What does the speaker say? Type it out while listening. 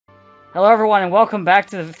Hello everyone and welcome back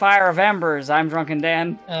to the Fire of Embers. I'm Drunken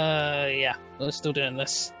Dan. Yeah, we're still doing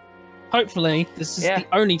this. Hopefully, this is the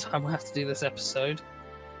only time we'll have to do this episode.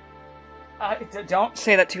 Don't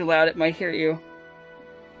say that too loud, it might hear you.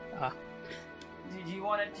 Do you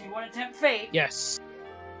want to tempt fate? Yes.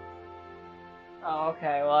 Oh,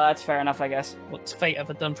 okay, well that's fair enough, I guess. What's fate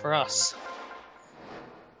ever done for us?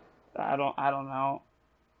 I don't know.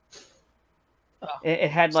 Oh. It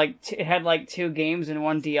had like 2 games and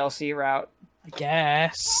 1 DLC route. I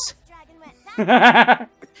guess.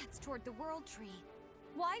 That's toward the world tree.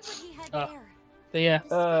 Why would he head there? But yeah.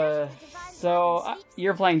 So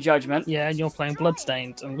you're playing Judgment. Yeah, and you're playing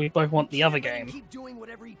Bloodstained, and we both want the other game.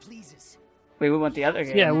 Wait, we want the other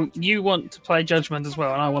game. Yeah, you want to play Judgment as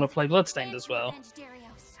well, and I want to play Bloodstained as well.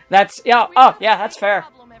 That's that's fair.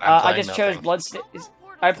 I just chose Bloodstained.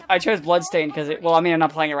 I chose Bloodstained because I'm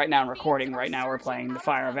not playing it right now. I'm recording right now. We're playing the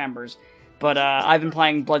Fire of Embers, but I've been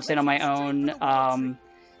playing Bloodstained on my own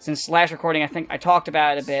since last recording. I think I talked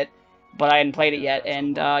about it a bit, but I hadn't played it yet.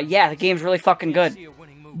 And yeah, the game's really fucking good.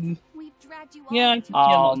 Yeah,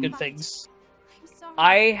 good things.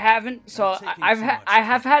 I haven't. So I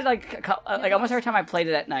have had like almost every time I played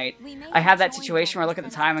it at night, I have that situation where I look at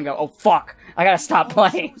the time and go, "Oh fuck, I gotta stop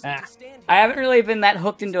playing." I haven't really been that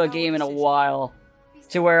hooked into a game in a while.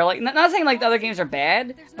 To where, like, not saying, like, the other games are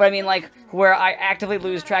bad, but I mean, like, where I actively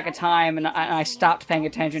lose track of time and I stopped paying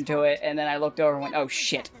attention to it, and then I looked over and went, oh,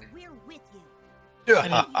 shit. And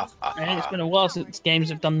it's been a while since games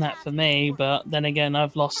have done that for me, but then again,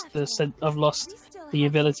 I've lost the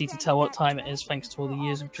ability to tell what time it is thanks to all the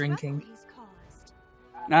years of drinking.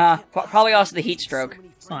 Probably also the heat stroke.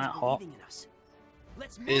 It's not that hot.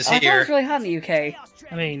 Is I thought it here. was really hot in the UK.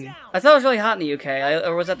 I mean, I thought it was really hot in the UK.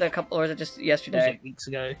 Or was that or was it just yesterday? It was like weeks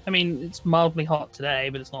ago. I mean, it's mildly hot today,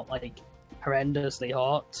 but it's not like horrendously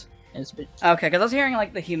hot. It's a bit... Okay, because I was hearing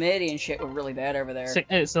like the humidity and shit were really bad over there.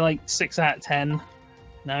 It's like 6 out of 10.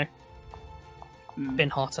 No, been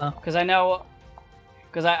hotter. Because I know,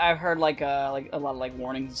 because I've heard like a lot of like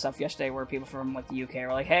warnings and stuff yesterday where people from like the UK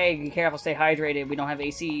were like, "Hey, be careful, stay hydrated. We don't have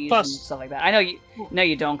ACs and stuff like that." I know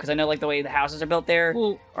you don't, because I know like the way the houses are built there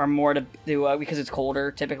are more to do because it's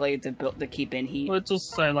colder typically to keep in heat. Well, it's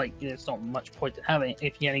also like it's not much point in having it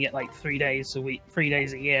if you only get like 3 days a week, 3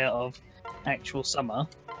 days a year of actual summer.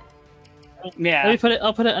 Yeah.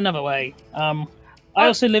 I'll put it another way. I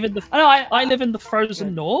also live in the. I live in the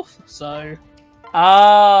frozen north, so.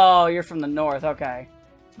 Oh, you're from the north. Okay.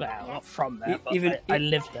 Well, not from there, but I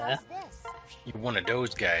live there. You're one of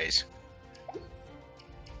those guys.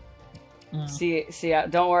 See,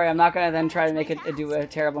 don't worry, I'm not gonna then try to make it do a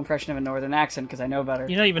terrible impression of a northern accent, because I know better.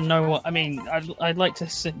 You don't even know what, I mean, I'd like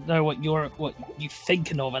to know what you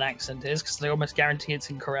think a northern accent is, because they almost guarantee it's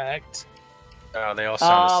incorrect. Oh, they all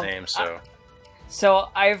sound the same, so... So,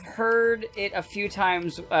 I've heard it a few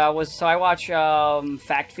times, so I watch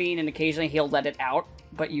Fact Fiend, and occasionally he'll let it out,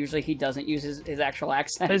 but usually he doesn't use his actual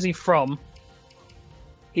accent. Where's he from?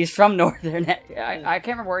 He's from Northern. I can't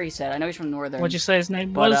remember where he said. I know he's from Northern. What'd you say his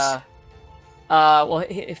name was? Well,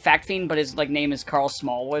 Fact Fiend, but his name is Carl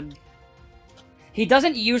Smallwood. He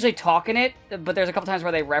doesn't usually talk in it, but there's a couple times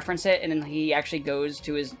where they reference it, and then he actually goes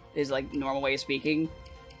to his like normal way of speaking.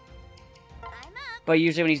 But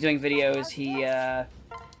usually when he's doing videos, he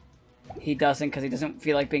doesn't, because he doesn't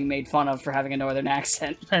feel like being made fun of for having a northern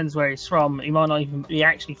accent. Depends where he's from. He might not even be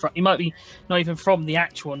actually from. He might be not even from the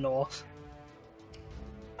actual north.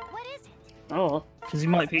 What is it? Oh, because he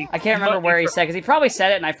might be. I can't remember where he said, because he probably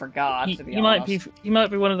said it and I forgot. To be honest. He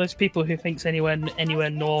might be one of those people who thinks anywhere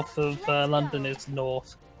north of London is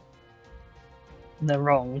north. And they're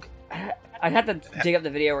wrong. I'd have to dig up the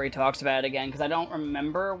video where he talks about it again, because I don't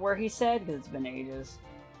remember where he said, because it's been ages.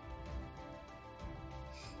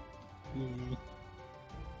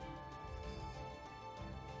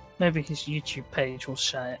 Maybe his YouTube page will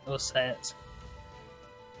say it.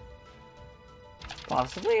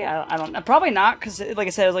 Possibly? I don't know. Probably not, because, like I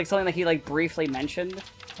said, it was like something that he like briefly mentioned.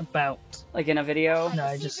 About? Like in a video?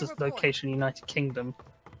 No, just his location, United Kingdom.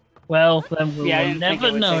 Well, then we'll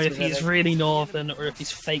never know if he's really northern or if he's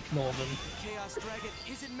fake northern.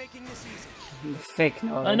 Fake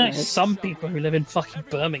northern. I know some people who live in fucking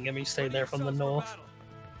Birmingham who stay there from the north.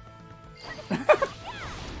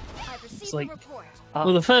 It's like,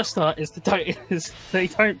 well, the first start is they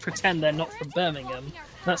don't pretend they're not from Birmingham.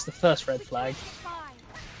 That's the first red flag.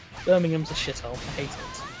 Birmingham's a shithole. I hate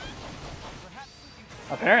it.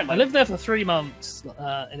 Apparently. I lived there for 3 months,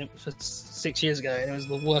 and it was 6 years ago, and it was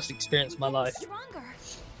the worst experience of my life.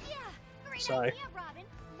 So,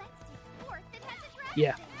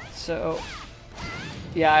 yeah. So,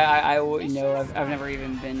 yeah, I I've never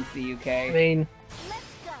even been to the UK. I mean,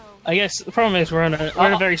 I guess the problem is we're in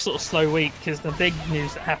a very sort of slow week because the big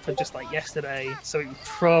news that happened just like yesterday, so we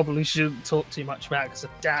probably shouldn't talk too much about because I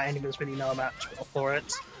doubt anyone's really know about for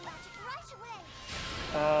it.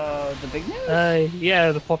 The big news?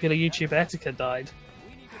 Yeah, the popular YouTuber Etika died.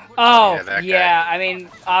 Oh, yeah, I mean,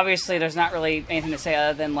 obviously there's not really anything to say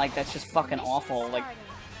other than, like, that's just fucking awful, like,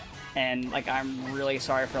 and, like, I'm really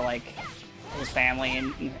sorry for, like, his family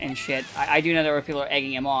and shit. I do know there were people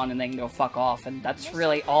egging him on and they can go fuck off, and that's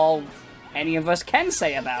really all any of us can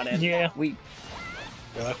say about it. Yeah.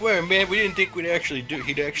 They're like, well, man, we didn't think he'd actually do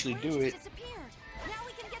it.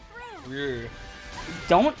 Yeah.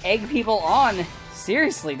 Don't egg people on.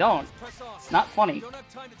 Seriously, don't. It's not funny.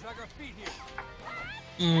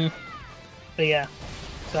 But yeah,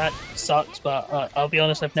 so that sucks. But I'll be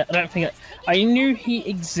honest, I don't think I knew he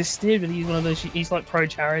existed, but he's one of those. He's like Pro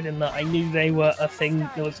Jared in that I knew they were a thing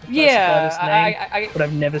that was by his name, but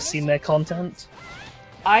I've never seen their content.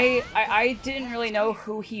 I didn't really know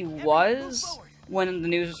who he was when the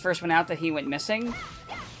news first went out that he went missing.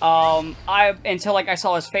 Until like I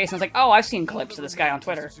saw his face and I was like, oh, I've seen clips of this guy on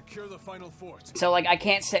Twitter. So like I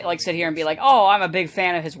can't sit here and be like, oh, I'm a big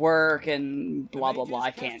fan of his work and blah blah blah. I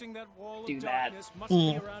can't do that.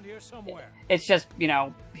 It's just, you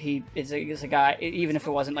know, he is a guy. Even if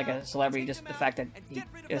it wasn't like a celebrity, just the fact that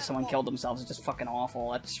someone killed themselves is just fucking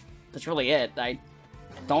awful. That's really it. I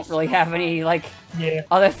don't really have any like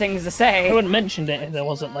other things to say. I wouldn't mention it if there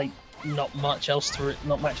wasn't like not much else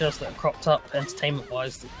that cropped up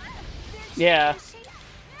entertainment-wise. Yeah.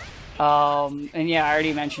 And yeah, I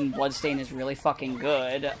already mentioned Bloodstain is really fucking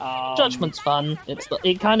good. Judgment's fun. It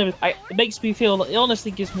makes me feel like, it honestly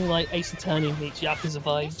gives me like Ace Attorney meets Yakuza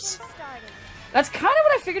vibes. That's kind of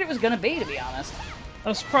what I figured it was gonna be, to be honest.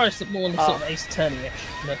 I'm surprised at more than sort of Ace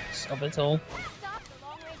Attorney-ish looks of it all.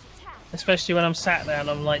 Especially when I'm sat there and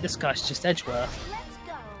I'm like, this guy's just Edgeworth.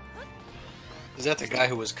 Is that the guy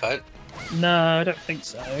who was cut? No, I don't think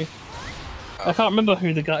so. I can't remember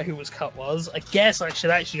who the guy who was cut was. I guess I should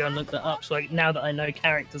actually go and look that up, so like, now that I know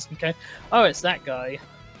characters can go, oh, it's that guy.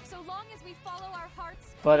 So long as we follow our hearts.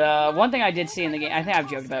 But one thing I did see in the game, I think I've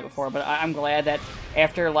joked about it before, but I'm glad that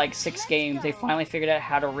after like 6 games, they finally figured out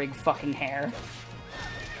how to rig fucking hair.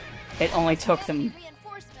 It only took them...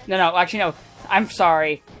 No, actually no, I'm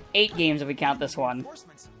sorry. 8 games if we count this one.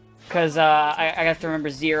 Because I have to remember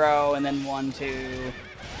 0 and then 1, 2...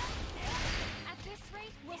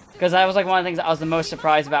 Because that was like one of the things I was the most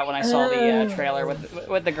surprised about when I saw the trailer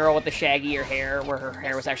with the girl with the shaggier hair, where her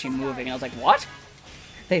hair was actually moving, and I was like, what?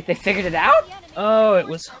 They figured it out? Oh, it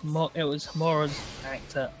was Mora's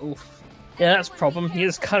character. Oof. Yeah, that's a problem. He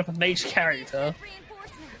is kind of a mage character.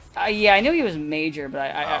 Yeah, I knew he was major,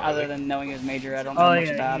 but other than knowing he was major, I don't know much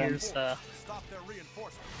about him.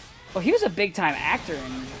 Well, he was a big-time actor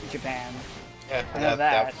in Japan.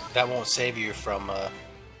 Yeah, that won't save you from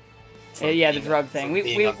yeah, the drug thing. If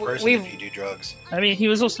you do drugs. I mean, he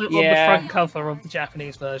was also on the front cover of the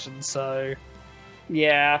Japanese version, so...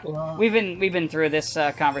 Yeah, we've been through this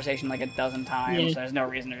conversation like a dozen times, so there's no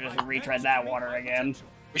reason to just retread that water again.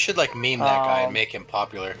 We should, like, meme that guy and make him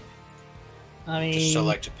popular. I mean... Just so,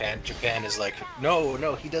 like, Japan is like,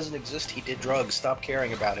 no, he doesn't exist, he did drugs, stop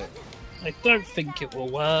caring about it. I don't think it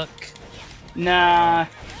will work. Nah.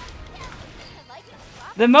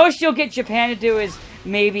 The most you'll get Japan to do is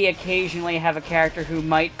maybe occasionally have a character who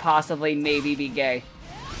might possibly maybe be gay.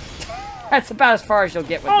 That's about as far as you'll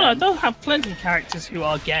get with them. No, they'll have plenty of characters who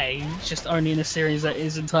are gay, just only in a series that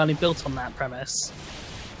is entirely built on that premise.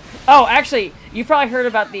 Oh, actually, you probably heard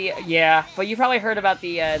about the you probably heard about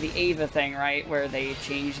the Ava thing, right? Where they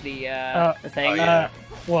changed the thing.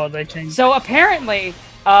 Well, they changed. So apparently,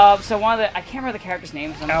 so one of the I can't remember the character's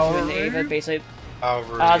name. So I'm in the Ava, basically.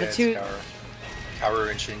 The two. Kaoru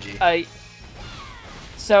and Shinji.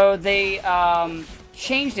 So they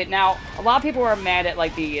changed it. Now, a lot of people were mad at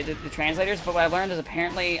like the translators, but what I learned is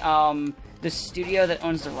apparently the studio that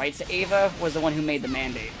owns the rights to Ava was the one who made the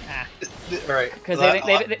mandate. Right. Because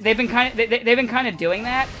they've been kind of doing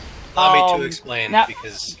that. Allow me to explain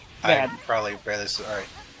because I probably bear this. All right.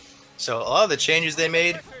 So a lot of the changes they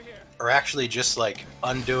made are actually just like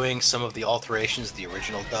undoing some of the alterations the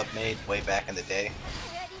original dub made way back in the day,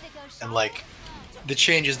 and like. The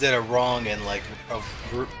changes that are wrong and like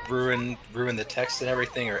ruin the text and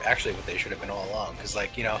everything are actually what they should have been all along. Because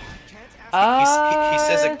like he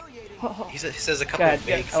says a couple of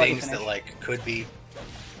vague things that like could be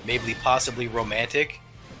maybe possibly romantic,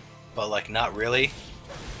 but like not really.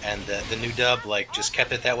 And the new dub like just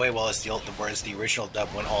kept it that way, whereas the original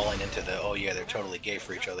dub went all into the oh yeah they're totally gay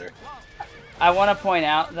for each other. I want to point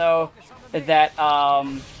out though that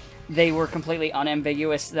they were completely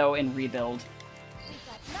unambiguous though in Rebuild.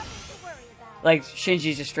 Like,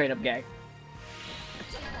 Shinji's just straight up gay.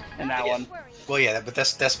 In that one. Well, yeah, but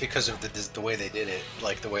that's because of the way they did it,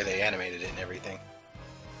 like the way they animated it and everything.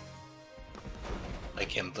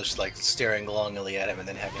 Like him just like staring longingly at him and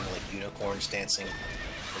then having like unicorns dancing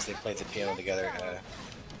as they played the piano together.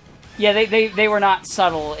 Yeah, they were not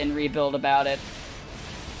subtle in Rebuild about it.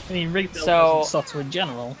 I mean, Rebuild wasn't subtle in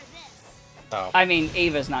general. Oh. I mean,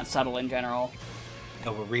 Eva's not subtle in general.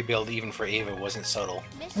 No, but Rebuild even for Eva wasn't subtle.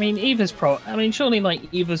 I mean, surely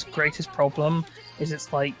like Eva's greatest problem is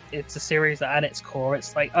it's a series that at its core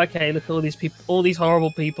it's like, okay, look at all these people, all these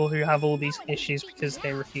horrible people who have all these issues because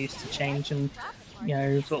they refuse to change and, you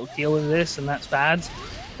know, sort of deal with this, and that's bad.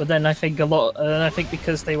 But then I think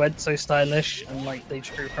because they went so stylish and like they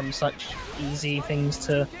drew from such easy things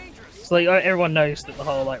to, so like everyone knows that the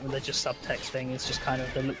whole like religious subtext thing is just kind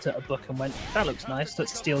of they looked at a book and went, that looks nice,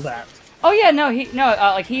 let's steal that. Oh yeah,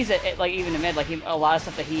 like he's like even amid like a lot of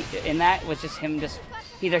stuff that he in that was just him just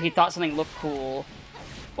either he thought something looked cool,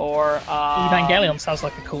 or Evangelion sounds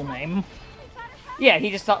like a cool name. Yeah,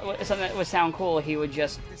 he just thought something that would sound cool, he would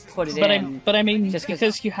just put it in. But I mean, just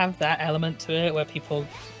because you have that element to it where people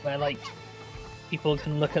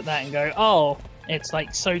can look at that and go, oh, it's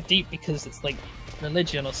like so deep because it's like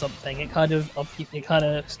religion or something. It kind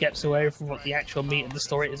of skips away from what the actual meat of the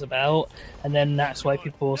story is about, and then that's why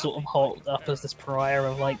people sort of hold up as this pariah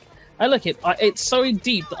of like, I look it's so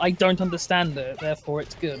deep that I don't understand it, therefore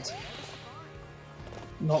it's good.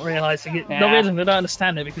 Not realizing it, not realizing they don't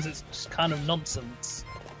understand it because it's just kind of nonsense.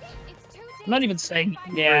 I'm not even saying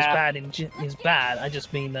is bad. I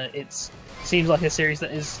just mean that it seems like a series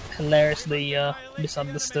that is hilariously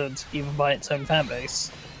misunderstood even by its own fan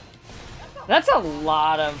base. That's a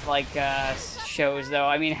lot of like shows, though.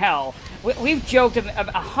 I mean, hell, we've joked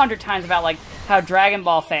 100 times about like how Dragon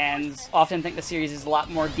Ball fans often think the series is a lot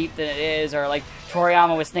more deep than it is, or like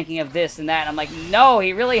Toriyama was thinking of this and that. And I'm like, no,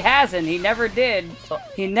 he really hasn't. He never did.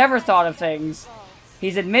 He never thought of things.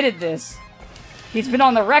 He's admitted this. He's been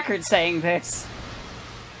on the record saying this.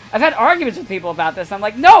 I've had arguments with people about this. And I'm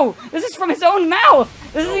like, no, this is from his own mouth.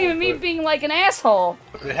 This isn't even me being like an asshole.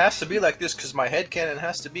 But it has to be like this because my headcanon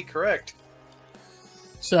has to be correct.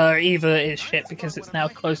 So Eva is shit because it's now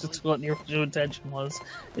closer to what the original intention was,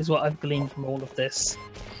 is what I've gleaned from all of this.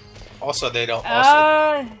 Also, they don't.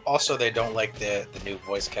 Also, they don't like the new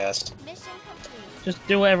voice cast. Just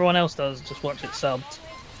do what everyone else does. Just watch it subbed.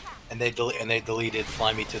 And they deleted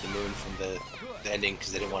 "Fly Me to the Moon" from the ending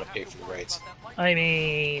because they didn't want to pay for the rights. I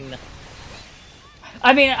mean,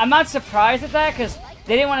 I'm not surprised at that because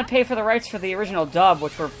they didn't want to pay for the rights for the original dub,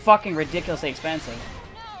 which were fucking ridiculously expensive.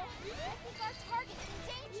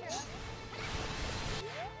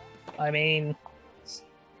 I mean,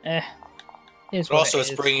 But also,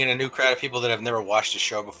 it's bringing in a new crowd of people that have never watched the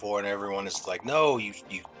show before, and everyone is like, "No, you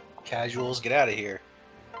casuals, get out of here."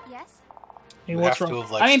 Yes. People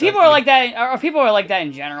are like that. Or people are like that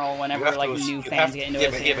in general. Whenever like new fans get into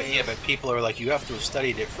it. But people are like, you have to have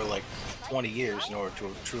studied it for like 20 years in order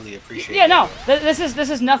to truly appreciate it. Yeah, no, this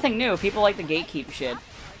is nothing new. People like the gatekeep shit,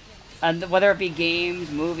 and whether it be games,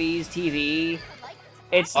 movies, TV.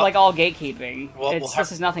 It's like all gatekeeping.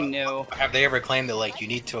 This is nothing new. Have they ever claimed that like you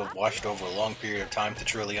need to have watched over a long period of time to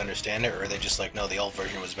truly understand it, or are they just like, no, the old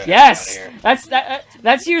version was better? Yes,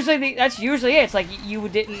 that's usually it. It's like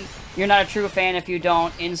you're not a true fan if you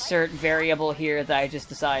don't insert variable here that I just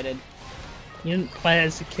decided. You didn't play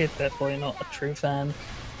as a kid, therefore you're not a true fan.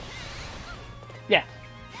 Yeah,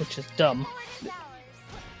 which is dumb.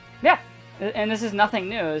 Yeah, and this is nothing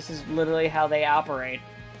new. This is literally how they operate.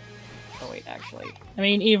 Oh wait, actually. I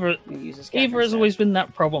mean, Eva has always been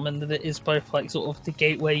that problem, and that it is both like sort of the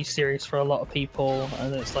gateway series for a lot of people,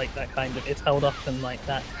 and it's like that kind of, it's held up in like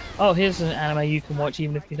that. Oh, here's an anime you can watch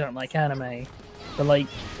even if you don't like anime, but like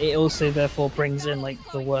it also therefore brings in like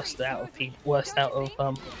the worst out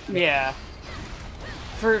of Yeah.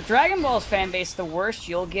 For Dragon Ball's fan base, the worst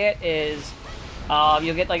you'll get is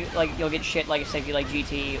you'll get shit like say if you like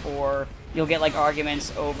GT, or you'll get like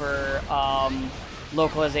arguments over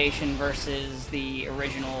localization versus the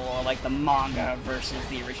original, or like the manga versus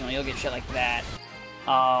the original. You'll get shit like that.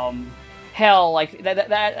 Hell, like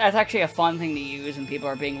that's actually a fun thing to use when people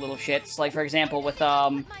are being little shits. Like for example, with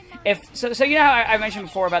so you know how I mentioned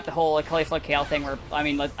before about the whole like, cauliflower kale thing, where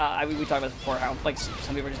we talked about this before, how like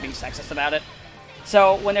some people are just being sexist about it.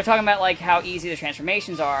 So when they're talking about like how easy the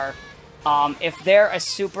transformations are, if they're a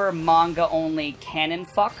super manga only canon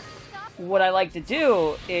fuck, what I like to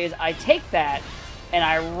do is I take that and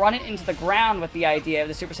I run it into the ground with the idea of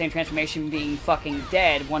the Super Saiyan transformation being fucking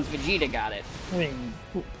dead once Vegeta got it. I mean,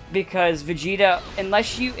 because Vegeta,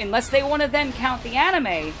 unless they want to then count the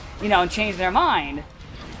anime, and change their mind,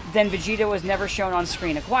 then Vegeta was never shown on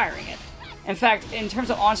screen acquiring it. In fact, in terms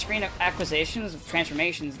of on-screen acquisitions of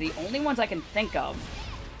transformations, the only ones I can think of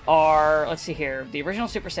are, let's see here, the original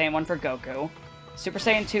Super Saiyan 1 for Goku, Super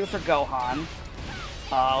Saiyan 2 for Gohan,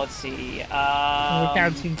 let's see, We're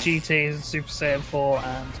counting GT as Super Saiyan 4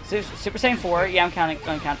 and... Super Saiyan 4, yeah, I'm going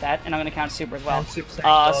to count that, and I'm going to count Super as well. And Super Saiyan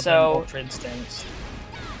God and Ultra Instinct.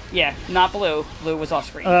 Yeah, not Blue. Blue was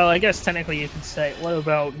off-screen. Well, I guess technically you could say, what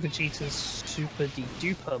about Vegeta's Super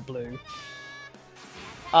Duper Blue?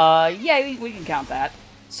 Yeah, we can count that.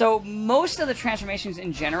 So, most of the transformations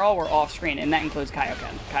in general were off-screen, and that includes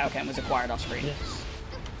Kaioken. Kaioken was acquired off-screen. Yes.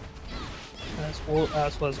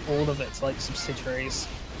 As was all of its, like, subsidiaries.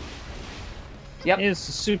 Yep. Here's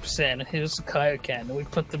the Super Saiyan, and here's the Kaioken, and we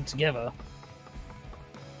put them together.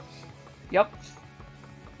 Yep.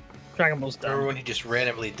 Dragon Ball's dumb. Remember when he just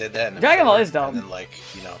randomly did that? Dragon Ball is dumb. And then, like,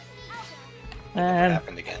 you know, it And never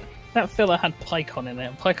happened again. that filler had Pycon in it,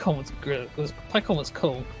 and Pycon was good. Pycon was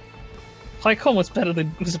cool. Pycon was better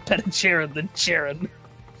Jiren than Jiren.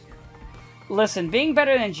 Listen, being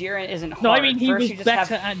better than Jiren isn't hard. No, I mean he First, was you just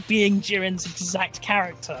better at being Jiren's exact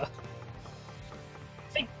character.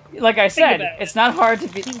 Like I said, it's not hard to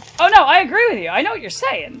be... Oh no, I agree with you. I know what you're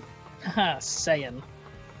saying. Haha, Saiyan.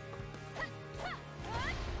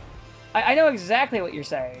 I know exactly what you're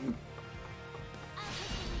saying.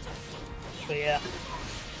 But yeah.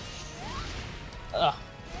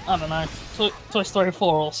 I don't know. Toy Story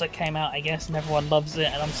 4 also came out, I guess, and everyone loves it,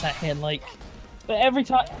 and I'm sat here like... But every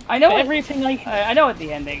time... I know everything I know what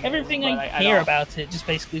the ending everything is, I hear about it just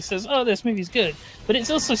basically says, oh, this movie's good. But it's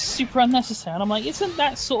also super unnecessary, and I'm like, isn't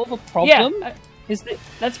that sort of a problem? Yeah,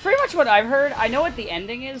 That's pretty much what I've heard. I know what the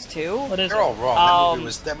ending is, too. What is They're it? all wrong.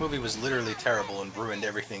 That movie was literally terrible and ruined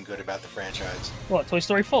everything good about the franchise. What, Toy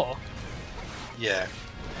Story 4? Yeah.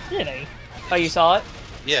 Really? Oh, you saw it?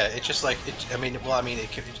 Yeah, it's just like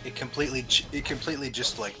it completely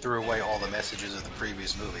just like threw away all the messages of the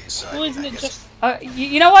previous movies. So Well, isn't it just...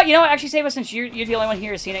 You know what? Actually, Saba, since you're the only one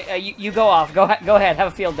here who's seen it, you go off. Go ahead. Have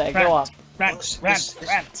a field day. Go off. Rant.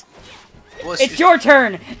 Well, It's your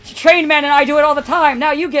turn. Train Man and I do it all the time.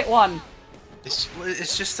 Now you get one.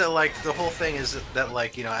 It's just that, like, the whole thing is that,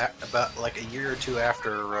 like, you know, about like a year or two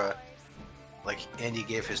after like Andy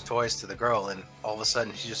gave his toys to the girl, and all of a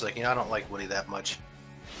sudden she's just like, you know, I don't like Woody that much.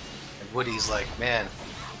 And Woody's like, man,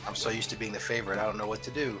 I'm so used to being the favorite, I don't know what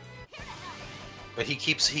to do. But he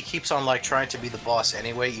keeps on, like, trying to be the boss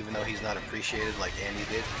anyway, even though he's not appreciated like Andy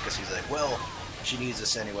did, because he's like, well, she needs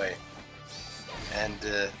us anyway.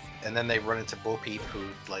 And then they run into Bo Peep, who,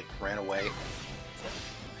 like, ran away.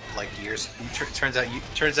 Like, years. Turns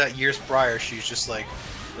out years prior, she's just like,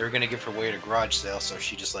 they were gonna give her away at a garage sale, so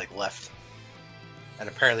she just, like, left. And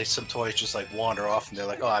apparently some toys just, like, wander off, and they're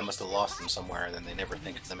like, oh, I must have lost them somewhere, and then they never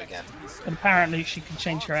think of them again. And apparently she can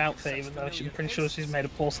change her outfit, even though I'm pretty sure she's made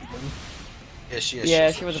of porcelain. Yeah, she is.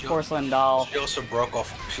 Yeah, she was a porcelain doll. She also broke off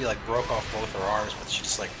both her arms, but she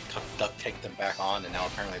just, like, duct taped them back on, and now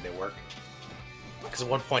apparently they work. Because at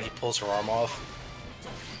one point he pulls her arm off,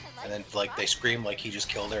 and then, like, they scream like he just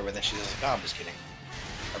killed her, but then she's like, oh, I'm just kidding.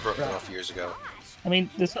 I broke it off years ago. I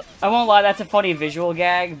mean, I won't lie, that's a funny visual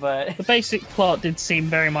gag, but... The basic plot did seem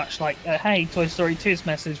very much like, hey, Toy Story 2's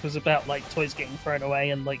message was about, like, toys getting thrown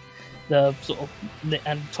away, and, like, the sort of...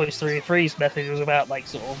 And Toy Story 3's message was about, like,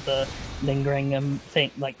 sort of the lingering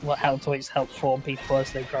thing, like, how toys help form people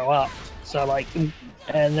as they grow up. So, like...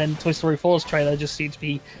 And then Toy Story 4's trailer just seemed to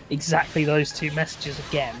be exactly those two messages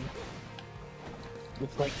again.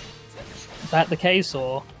 With, like... Is that the case,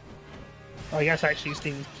 or... I guess actually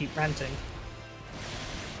Steve keep ranting.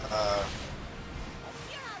 I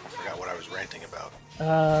forgot what I was ranting about.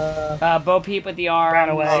 Bo Peep with the arm Ran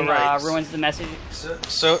away. ruins the message.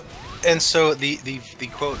 So the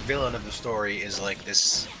quote villain of the story is like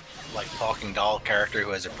this, like, talking doll character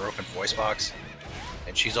who has a broken voice box,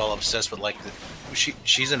 and she's all obsessed with, like,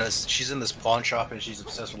 she's in this pawn shop, and she's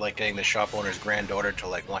obsessed with, like, getting the shop owner's granddaughter to,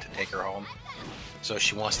 like, want to take her home. So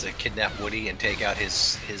she wants to kidnap Woody and take out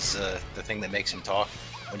his the thing that makes him talk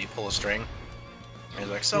when you pull a string. And he's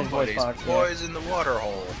like, somebody's boy's in the water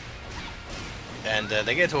hole. And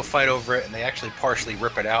they get into a fight over it, and they actually partially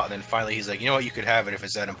rip it out, and then finally he's like, you know what, you could have it if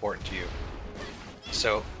it's that important to you.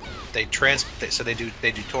 So they do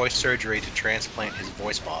toy surgery to transplant his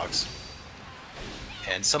voice box.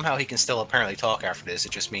 And somehow he can still apparently talk after this.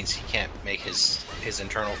 It just means he can't make his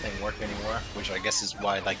internal thing work anymore, which I guess is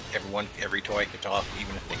why, like, every toy can talk,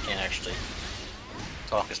 even if they can't actually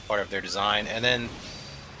talk as part of their design. And then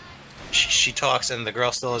she talks, and the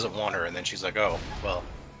girl still doesn't want her, and then she's like, oh, well,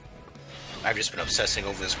 I've just been obsessing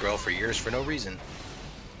over this girl for years for no reason.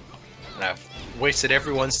 And I've wasted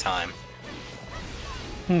everyone's time.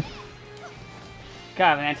 Kind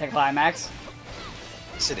of an anticlimax.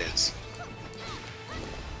 Yes, it is.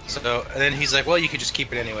 So, and then he's like, well, you could just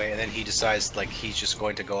keep it anyway, and then he decides, like, he's just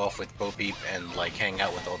going to go off with Bo Peep and, like, hang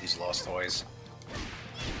out with all these lost toys.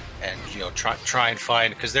 And, you know, try and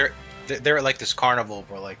find, because they're at, like, this carnival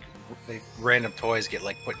where, like, random toys get,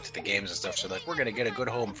 like, put into the games and stuff, so, like, we're gonna get a good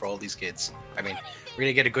home for all these kids. I mean, we're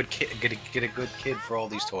gonna get a good kid for all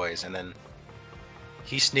these toys, and then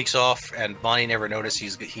he sneaks off, and Bonnie never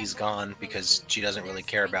notices he's gone, because she doesn't really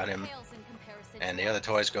care about him. And the other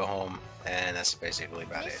toys go home, and that's basically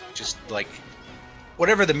about it. Just, like,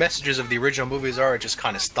 whatever the messages of the original movies are, it just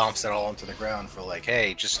kind of stomps it all onto the ground for, like,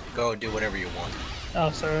 hey, just go do whatever you want. Oh,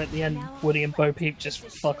 so at the end, Woody and Bo Peep just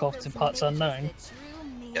fuck off to parts unknown?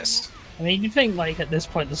 Yes. I mean, you'd think, like, at this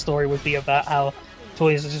point the story would be about how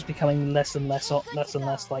toys are just becoming less and less,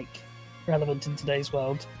 like, relevant in today's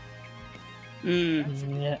world.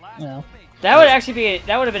 Yeah, well. That would actually be,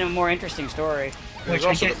 that would have been a more interesting story. Which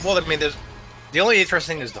also, well, I mean, the only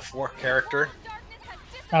interesting thing is the fourth character.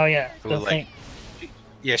 Oh yeah, who, like,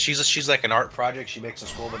 yeah, she's like an art project. She makes a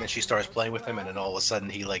school, but then she starts playing with him, and then all of a sudden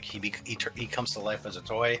he comes to life as a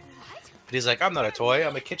toy. But he's like, I'm not a toy.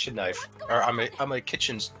 I'm a kitchen knife, or I'm a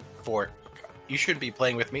kitchen fork. You shouldn't be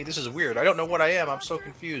playing with me. This is weird. I don't know what I am. I'm so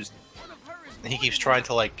confused. And he keeps trying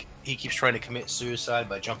to commit suicide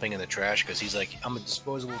by jumping in the trash because he's like, I'm a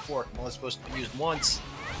disposable fork. I'm only supposed to be used once.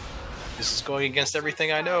 This is going against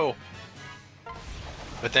everything I know.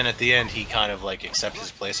 But then at the end, he kind of, like, accepts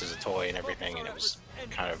his place as a toy and everything, and it was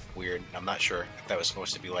kind of weird. I'm not sure if that was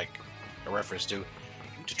supposed to be, like, a reference to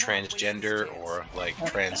transgender or, like,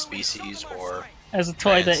 trans species or as a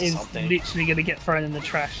toy that is something. Literally going to get thrown in the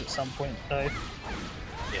trash at some point, though.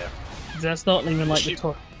 Yeah. That's not even like the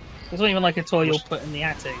toy. It's not even like a toy you'll put in the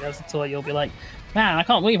attic. That's a toy you'll be like, man, I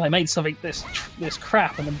can't believe I made something this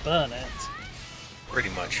crap and then burn it. Pretty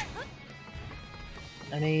much.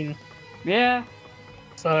 I mean, yeah.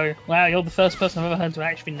 So, wow, you're the first person I've ever heard to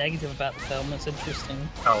actually be negative about the film. That's interesting.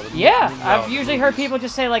 Oh, yeah, I've usually heard people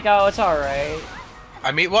just say, like, oh, it's alright.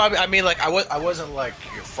 I mean, well, I mean, like, I wasn't, like,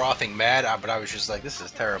 frothing mad, but I was just like, this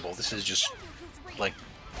is terrible. This is just, like,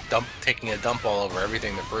 taking a dump all over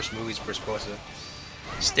everything the first movies were supposed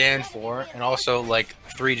to stand for. And also, like,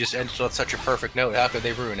 3 just ends on such a perfect note. How could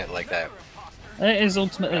they ruin it like that? It is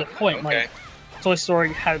ultimately the point, okay. Like, Toy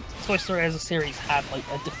Story as a series had, like,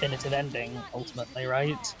 a definitive ending, ultimately,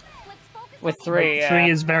 right? With 3, like, 3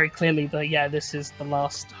 is very clearly this is the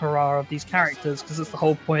last hurrah of these characters, because it's the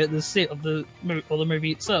whole point of the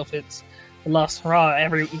movie itself. It's the last hurrah.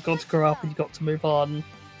 You've got to grow up and you've got to move on.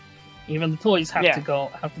 Even the toys have to grow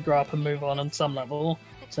up and move on some level.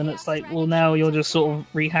 So then it's like, well, now you're just sort of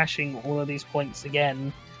rehashing all of these points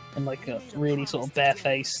again in, like, a really sort of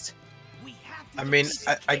barefaced. I mean,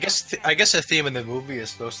 I guess the theme of the movie is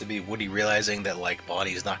supposed to be Woody realizing that, like,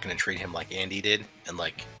 Bonnie's not going to treat him like Andy did, and,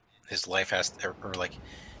 like, his life has to, or like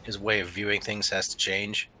his way of viewing things has to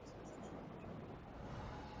change.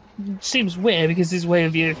 Seems weird because his way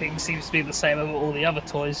of viewing things seems to be the same over all the other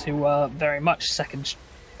toys who are very much second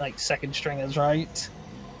stringers, right?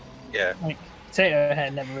 Yeah. Like Potato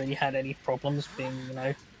Head never really had any problems being, you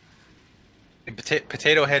know.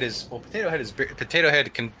 Potato Head is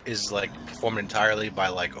like performed entirely by,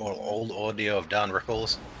 like, old audio of Don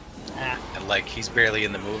Rickles, and, like, he's barely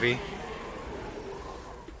in the movie.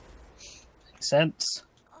 Makes sense.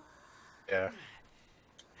 Yeah.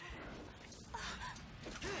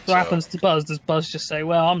 What happens to Buzz? Does Buzz just say,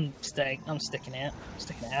 "Well, I'm sticking it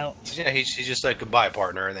out"? Yeah, he's just like, goodbye,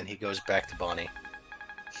 partner, and then he goes back to Bonnie.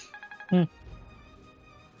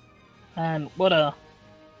 And what a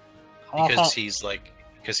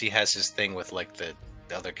because he has his thing with, like, the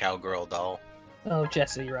other cowgirl doll. Oh,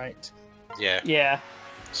 Jessie, right? Yeah. Yeah.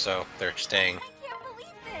 So they're staying.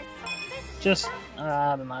 Just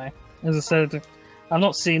I don't know. As I said, I've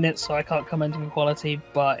not seen it, so I can't comment on quality,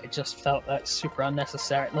 but it just felt that super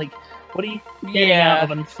unnecessary. Like, what are you getting out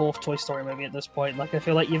of a fourth Toy Story movie at this point? Like, I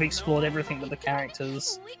feel like you've explored everything with the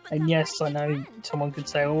characters. And yes, I know someone could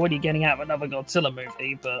say, well, what are you getting out of another Godzilla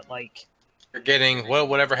movie? But, like... You're getting, well,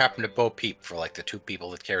 whatever happened to Bo Peep for, like, the 2 people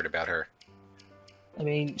that cared about her. I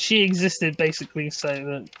mean, she existed basically so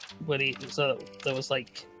that there was,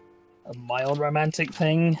 like, a mild romantic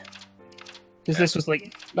thing. Because this was,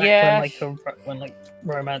 like, back when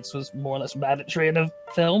romance was more or less mandatory in a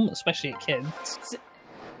film, especially at kids.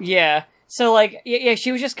 Yeah. So, like, yeah,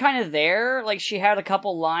 she was just kind of there. Like, she had a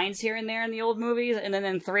couple lines here and there in the old movies, and then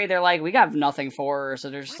in 3, they're like, we got nothing for her,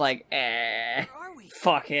 so they're just like,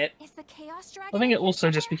 fuck it. I think it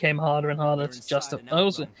also just became harder and harder to justify.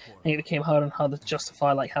 I think it became harder and harder to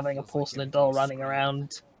justify, like, having a porcelain doll running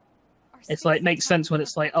around. it's like makes sense when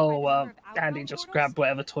it's like, oh, Andy just grabbed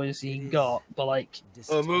whatever toys he got, but like,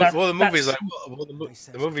 the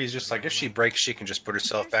movie is just like if she breaks, she can just put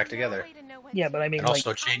herself back together. Yeah, but I mean, and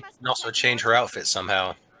also change her outfit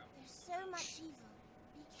somehow.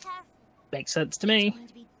 Makes sense to me.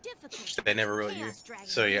 They never really use.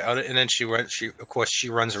 So yeah, and then she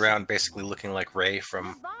runs around basically looking like Rey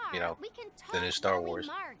from, you know, the new Star Wars.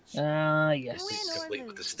 Yes. Complete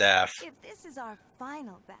with the staff. If this is our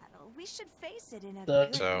final battle, we should face it in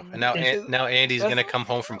a So and now Andy's gonna come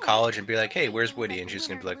home from college and be like, "Hey, where's Woody?" And she's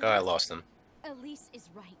gonna be like, "Oh, I lost him." Elise is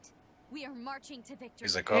right. We are marching to victory.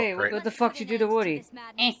 He's like, "Oh, hey, great." what the fuck did you do to Woody?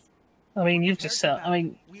 I mean, you've just said. I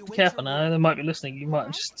mean, be careful now. They might be listening. You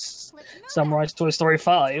might just summarize Toy Story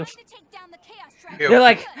 5. They're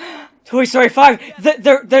like, Toy Story 5,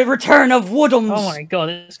 the return of Woodums. Oh my god,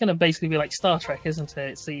 it's gonna basically be like Star Trek, isn't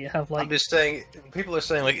it? So you have like. I'm just saying. People are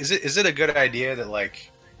saying like, is it a good idea that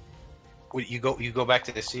like, when you go back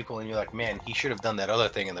to the sequel and you're like, man, he should have done that other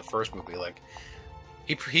thing in the first movie. Like,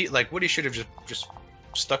 he like Woody should have just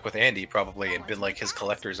stuck with Andy probably and been like his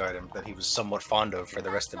collector's item that he was somewhat fond of for the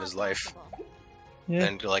rest of his life. Yeah.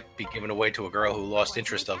 And to like be given away to a girl who lost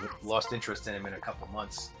interest in him in a couple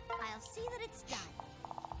months. I'll see that it's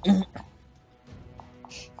done.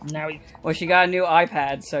 Now well, she got a new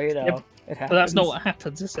iPad, so you know it happens. but that's not what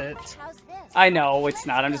happens, is it? How's this? I know it's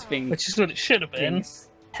not. I'm just being. Which is what it should have been.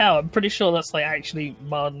 Hell, I'm pretty sure that's like actually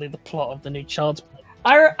mildly the plot of the new Child's Play.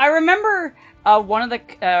 I remember one of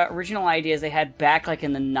the original ideas they had back like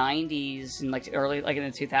in the 90s and like early like in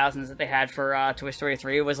the 2000s that they had for Toy Story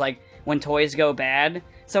 3 was like when toys go bad.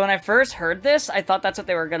 So when I first heard this, I thought that's what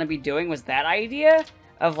they were going to be doing, was that idea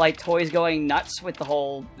of like toys going nuts with the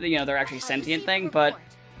whole, you know, they're actually sentient thing, but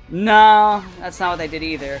no, that's not what they did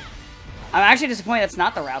either. I'm actually disappointed that's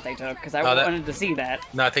not the route they took, because I wanted to see that.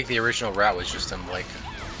 No, I think the original route was just them like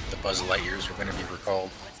the Buzz Lightyears were going to be recalled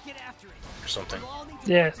or something.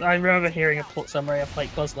 Yes, I remember hearing a plot summary of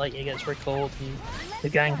like Buzz Lightyear gets recalled and the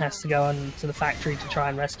gang has to go into the factory to try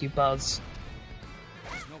and rescue Buzz.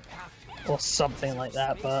 Or something like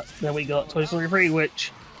that, but then we got Toy Story 3,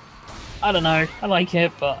 which, I don't know, I like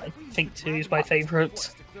it, but I think 2 is my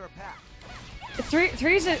favourite. 3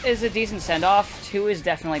 is a decent send-off, 2 is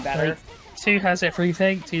definitely better. Like, 2 has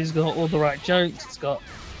everything, 2's got all the right jokes, it's got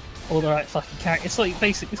all the right fucking characters. It's like,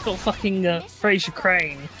 basically, it's got fucking Fraser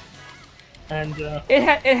Crane. And, It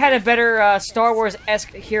had a better Star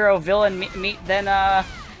Wars-esque hero-villain meet than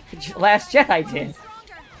Last Jedi did.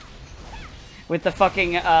 With the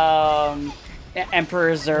fucking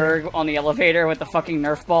Emperor Zurg on the elevator with the fucking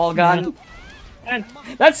Nerf ball gun. and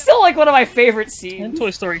That's still like one of my favorite scenes. And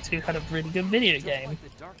Toy Story 2 had a really good video game.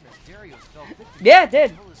 Yeah, it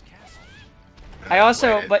did. I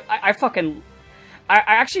also, but I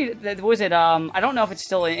actually, was it, I don't know if it's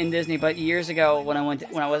still in Disney, but years ago when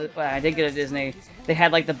I did get a Disney, they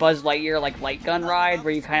had like the Buzz Lightyear like light gun ride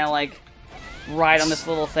where you kind of like ride on this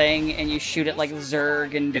little thing and you shoot it like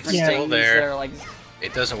Zurg and different things. Still there. That are, like...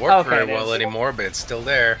 It doesn't work very well anymore, but it's still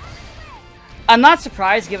there. I'm not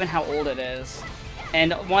surprised given how old it is.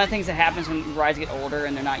 And one of the things that happens when rides get older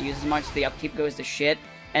and they're not used as much, the upkeep goes to shit,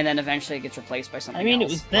 and then eventually it gets replaced by something else. I mean, it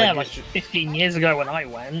was there like 15 years ago when I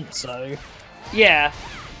went, so... Yeah.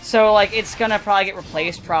 So, like, it's gonna probably get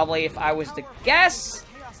replaced, probably, if I was to guess.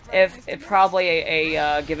 If it probably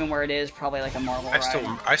given where it is, probably like a Marvel ride.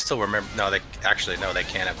 I still remember. No, they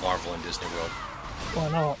can't have Marvel in Disney World. Why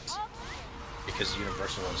not? Because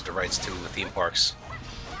Universal owns the rights to the theme parks.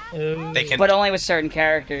 They can, but only with certain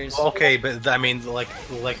characters. Okay, but I mean, like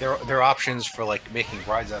their options for like making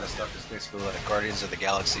rides out of stuff is basically like Guardians of the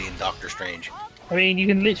Galaxy and Doctor Strange. I mean, you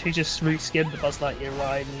can literally just reskin the Buzz Lightyear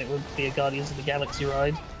ride, and it would be a Guardians of the Galaxy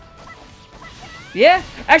ride. Yeah,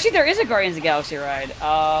 actually, there is a Guardians of the Galaxy ride.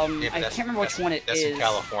 I can't remember which one it is. That's in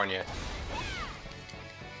California.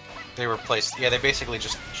 They replaced. Yeah, they basically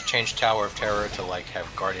just changed Tower of Terror to like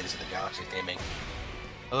have Guardians of the Galaxy theming.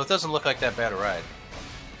 Although it doesn't look like that bad a ride.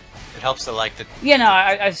 It helps to like the. Yeah, no,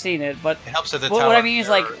 I've seen it, but it helps that the Tower what I mean of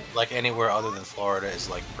Terror, is like anywhere other than Florida is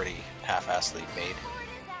like pretty half-assedly made.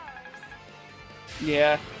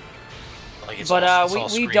 Yeah. Like it's but all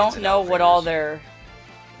we don't know what all their.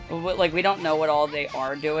 Like we don't know what all they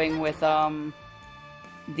are doing with the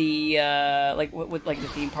with like the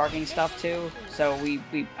theme parking stuff too. So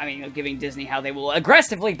I mean giving Disney how they will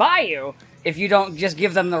aggressively buy you if you don't just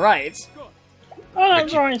give them the rights.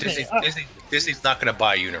 Oh, Disney's not going to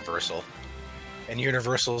buy Universal, and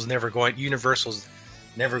Universal's never going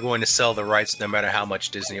to sell the rights no matter how much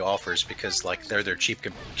Disney offers because like they're their chief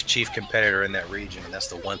competitor in that region, and that's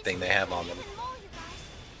the one thing they have on them.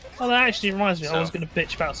 Well, that actually reminds me, I was going to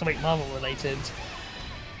bitch about something Marvel related.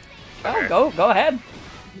 Oh, go ahead.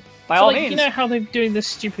 By all means. You know how they're doing this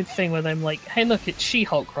stupid thing where they're like, hey, look, it's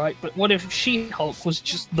She-Hulk, right? But what if She-Hulk was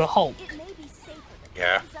just the Hulk?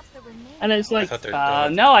 Yeah. And it's like,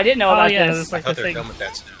 no, I didn't know about this. Like I thought they were done with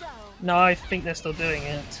that stuff. No, I think they're still doing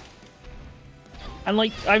it. And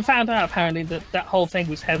like, I found out apparently that whole thing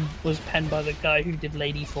was penned by the guy who did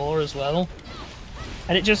Lady 4 as well.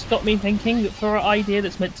 And it just got me thinking that for an idea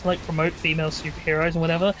that's meant to like promote female superheroes and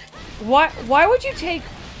whatever. Why would you take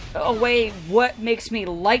away what makes me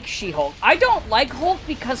like She-Hulk? I don't like Hulk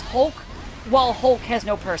because Hulk has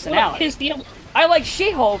no personality. Well, here's the other... I like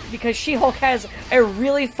She-Hulk because She-Hulk has a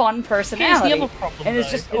really fun personality. Here's the other problem, and it's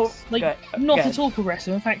just not at all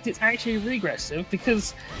progressive. In fact, it's actually regressive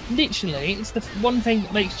because literally, it's the one thing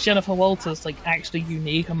that makes Jennifer Walters like actually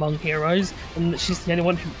unique among heroes, and that she's the only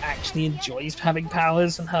one who actually enjoys having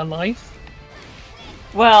powers in her life.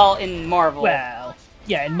 Well, in Marvel. Well,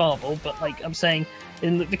 yeah, in Marvel, but like I'm saying,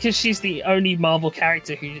 because she's the only Marvel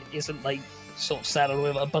character who isn't like sort of saddled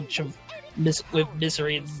with a bunch of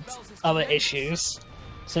misery and other issues.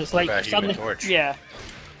 So it's like suddenly, yeah.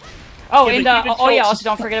 Oh, and yeah. Also,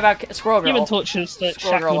 don't forget about Squirrel Girl. Human Torch is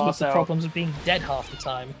shackled with the problems of being dead half the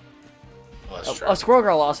time. Well, Squirrel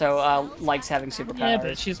Girl also likes having superpowers. Yeah,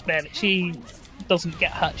 but she's bad. She doesn't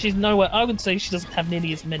get hurt. She's nowhere. I would say she doesn't have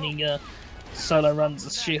nearly as many solo runs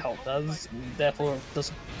as She-Hulk does, and therefore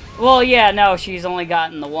doesn't. Well, yeah, no, she's only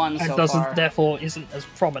gotten the one so far. Therefore isn't as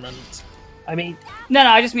prominent. I mean... No,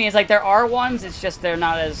 I just mean it's like there are ones, it's just they're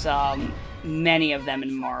not as many of them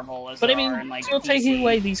in Marvel as there are in, like, you're DC. taking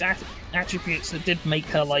away these attributes that did make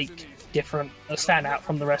her, like, different, stand out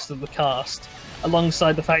from the rest of the cast,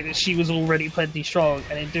 alongside the fact that she was already plenty strong,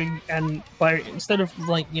 and instead of,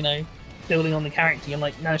 like, you know, building on the character, and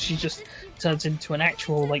like, now she just turns into an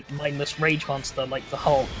actual, like, mindless rage monster, like the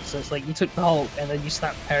Hulk. So it's like, you took the Hulk, and then you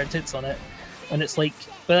slapped a pair of tits on it, and it's like,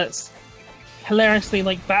 but that's hilariously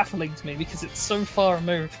like baffling to me because it's so far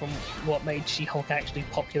removed from what made She-Hulk actually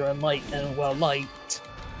popular and liked and well liked.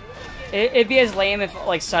 It'd be as lame if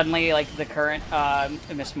like suddenly like the current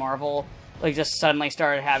Miss Marvel like just suddenly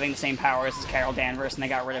started having the same powers as Carol Danvers and they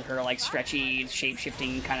got rid of her like stretchy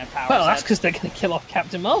shape-shifting kind of powers. Well, that's because they're going to kill off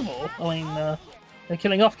Captain Marvel. I mean, they're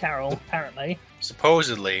killing off Carol apparently.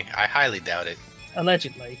 Supposedly, I highly doubt it.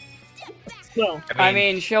 Allegedly. Well, I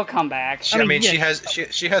mean, she'll come back. I mean, yeah.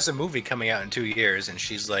 she has a movie coming out in 2 years, and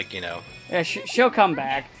she's like, you know. Yeah, she'll come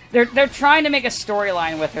back. They're trying to make a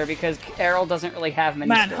storyline with her because Carol doesn't really have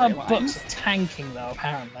many storylines. Man, her books are tanking though.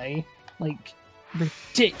 Apparently, like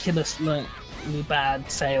ridiculously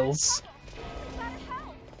bad sales.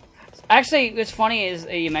 Actually, what's funny is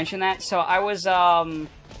you mentioned that. So I was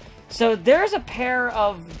so there's a pair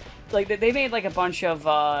of like they made like a bunch of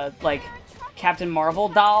like Captain Marvel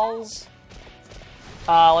dolls.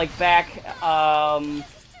 Like back,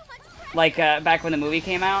 back when the movie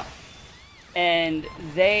came out, and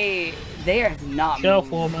they have not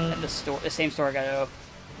moved at the same store I go.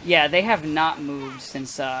 Yeah, they have not moved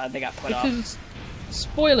since they got put up. Because,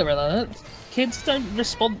 spoiler alert, kids don't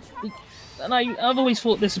respond. And I've always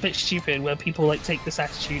thought this a bit stupid, where people like take this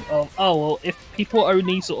attitude of, oh well, if people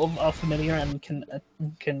only sort of are familiar and can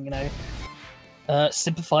you know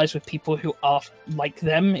sympathize with people who are like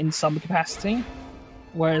them in some capacity.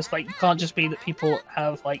 Whereas, like, it can't just be that people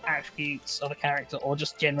have, like, attributes of a character or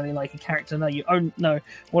just generally like a character. No, you know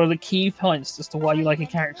one of the key points as to why you like a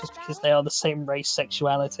character is because they are the same race,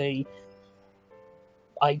 sexuality,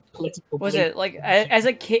 political... Was it, like, as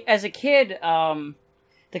a kid, to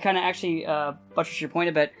kind of actually buttress your point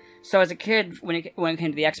a bit, so as a kid, when it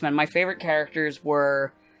came to the X-Men, my favorite characters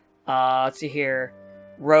were, let's see here,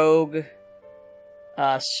 Rogue,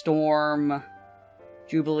 Storm,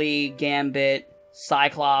 Jubilee, Gambit,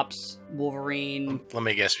 Cyclops, Wolverine. Let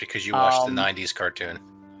me guess, because you watched the 90s cartoon.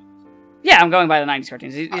 Yeah, I'm going by the 90s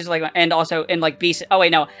cartoons. These are like, and also, and like Beast. Oh,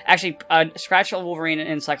 wait, no. Actually, scratch Wolverine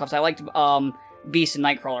and Cyclops. I liked Beast and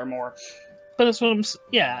Nightcrawler more. But that's what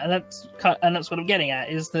and that's what I'm getting at,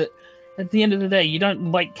 is that at the end of the day, you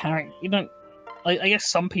don't like character. You don't. I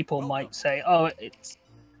guess some people might say,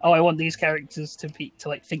 I want these characters to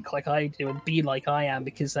like think like I do and be like I am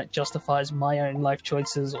because that justifies my own life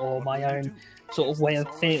choices or my own sort of way of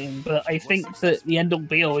feeling. But I think that the end all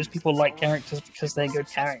be all is people like characters because they're good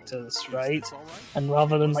characters, right? And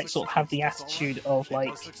rather than like sort of have the attitude of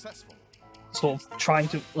like sort of trying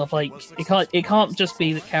to like it can't just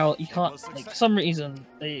be that Carol, you can't, like, for some reason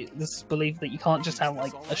this belief that you can't just have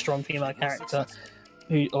like a strong female character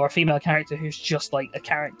or a female character who's just like a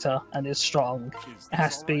character and is strong. It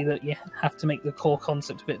has to be that you have to make the core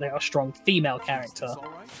concept of it they are a strong female character.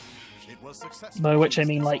 By which I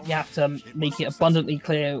mean, like, you have to make it abundantly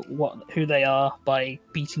clear who they are by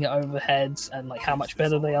beating it over the heads, and like how much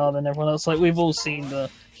better they are than everyone else. Like, we've all seen the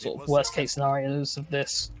sort of worst case scenarios of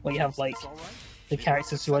this, where you have like the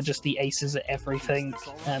characters who are just the aces at everything,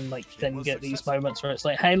 and like then you get these moments where it's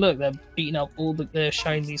like, hey, look, they're beating up they're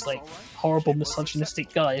showing these like horrible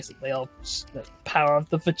misogynistic guys that they are the power of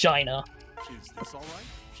the vagina.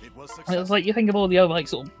 It's like, you think of all the other like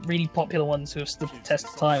sort of really popular ones who have stood the test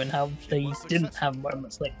of time and how they didn't have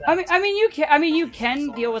moments like that. I mean you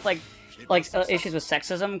can deal with like issues with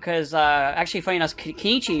sexism, because actually, funny enough,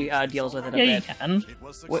 Kenichi deals with it a bit. Yeah, you can.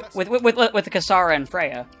 With the Kisara and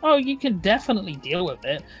Freya. Oh, you can definitely deal with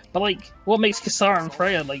it, but like, what makes Kisara and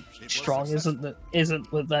Freya like strong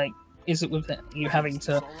isn't with you having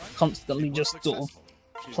to constantly just sort of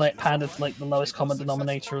pander to like the lowest common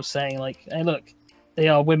denominator of saying like, hey, look, they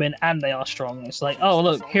are women and they are strong. It's like, oh,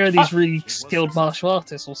 look, here are these really skilled martial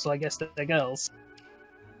artists. Also, I guess they're girls.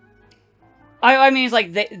 I mean, it's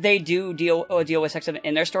like they do deal with sexism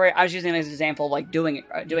in their story. I was using it as an example of like doing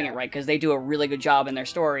it right, because they do a really good job in their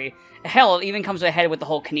story. Hell, it even comes ahead with the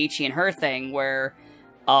whole Kenichi and her thing, where,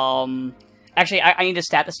 actually, I need to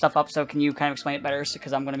stat this stuff up. So can you kind of explain it better?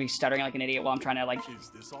 Because I'm going to be stuttering like an idiot while I'm trying to like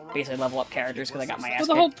basically level up characters because I got my ass.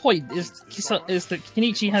 Well, the whole point is that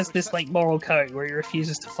Kenichi has this like moral code where he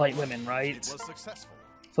refuses to fight women, right?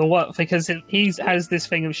 For what? Because he has this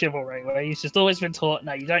thing of chivalry where he's just always been taught,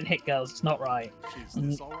 no, you don't hit girls, it's not right.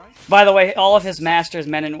 By the way, all of his masters,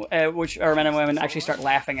 men and women, actually start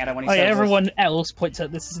laughing at him when he says everyone else points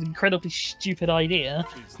out this is an incredibly stupid idea,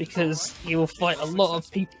 because he will fight a lot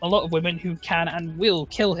of women who can and will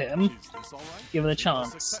kill him, given a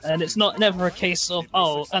chance. And it's never a case of,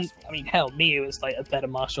 oh, and I mean, hell, Miyu is like a better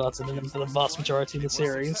martial artist than him for the vast majority of the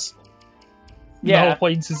series. Yeah. The whole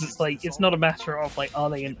point is, it's not a matter of like, are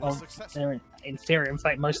they they're inferior. In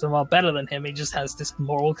fact, most of them are better than him. He just has this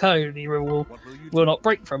moral code. He will not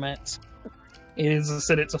break from it. As I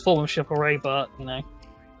said, it's a form of chivalry, but you know.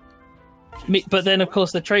 But then, of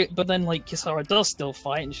course, but then like Kisara does still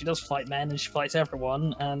fight, and she does fight men, and she fights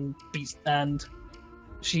everyone, and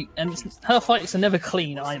her fights are never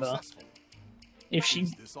clean either.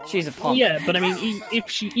 She's a punk. Yeah, but I mean,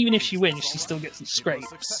 even if she wins, she still gets some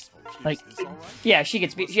scrapes. Like, yeah, she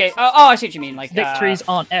gets beat. I see what you mean. Like, victories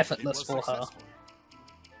aren't effortless for her,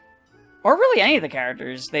 or really any of the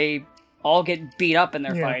characters. They all get beat up in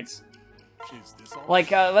their fights. Like,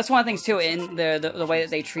 that's one of the things too in the way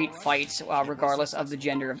that they treat fights, regardless of the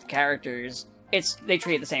gender of the characters. They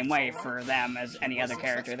treat it the same way for them as any other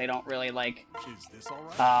character. They don't really like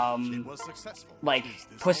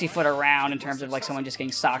pussyfoot around in terms of like someone just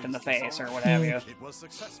getting socked in the face or what have you.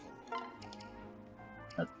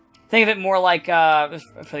 Think of it more like,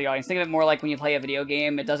 for the audience, think of it more like when you play a video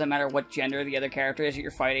game. It doesn't matter what gender the other character is that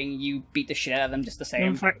you're fighting, you beat the shit out of them just the same.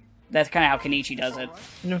 In fact, that's kind of how Kenichi does it.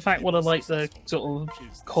 And in fact, one of like the sort of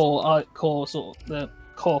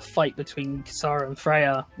core fight between Kisara and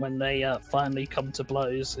Freya when they finally come to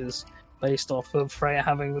blows is based off of Freya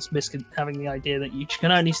having the idea that you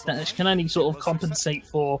can only sort of compensate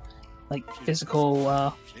for like the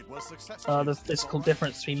physical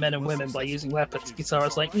difference between men and women by using weapons.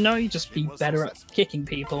 Kisara's like, no, you just be better at kicking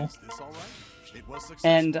people.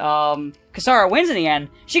 And Kisara wins in the end.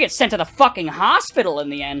 She gets sent to the fucking hospital in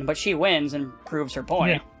the end, but she wins and proves her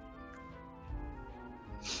point.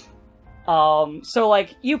 Yeah. So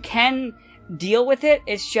like, you can deal with it.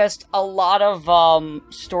 It's just a lot of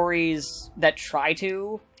stories that try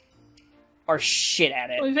to are shit at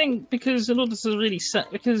it. I think because in order to really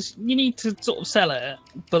because you need to sort of sell it,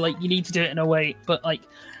 but like you need to do it in a way. But like,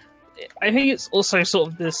 I think it's also sort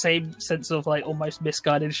of the same sense of like almost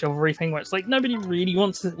misguided chivalry thing, where it's like nobody really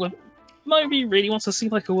wants to see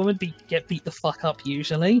like a woman get beat the fuck up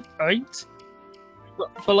usually, right?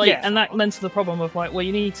 But like, and that lends to the problem of like, well,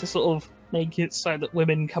 you need to sort of make it so that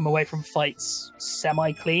women come away from fights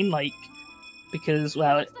semi-clean, like, because,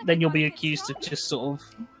 well, then you'll be accused of just sort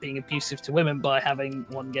of being abusive to women by having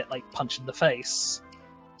one get, like, punched in the face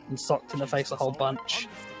and socked in the face a whole bunch.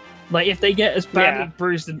 Like, if they get as badly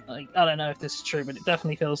bruised, and, like, I don't know if this is true, but it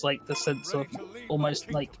definitely feels like the sense of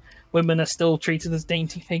almost, like, women are still treated as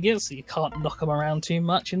dainty figures, so you can't knock them around too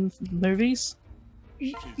much in movies.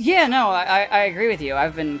 Yeah, no, I agree with you.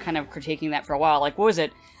 I've been kind of critiquing that for a while. Like, what was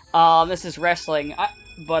it? This is wrestling.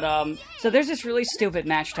 So there's this really stupid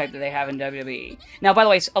match type that they have in WWE. Now, by the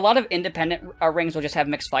way, a lot of independent rings will just have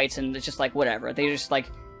mixed fights, and it's just like, whatever. They just like,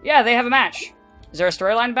 yeah, they have a match. Is there a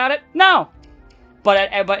storyline about it? No!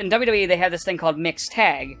 But in WWE, they have this thing called mixed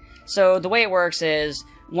tag. So the way it works is,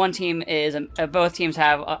 one team is, both teams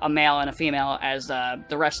have a male and a female as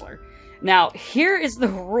the wrestler. Now, here is the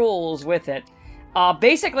rules with it.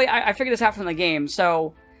 Basically, I figured this out from the game.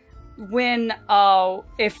 So, when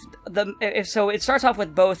if it starts off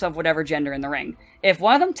with both of whatever gender in the ring. If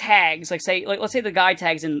one of them tags, let's say the guy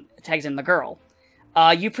tags in the girl,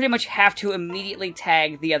 you pretty much have to immediately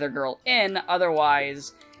tag the other girl in.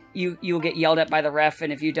 Otherwise, you will get yelled at by the ref,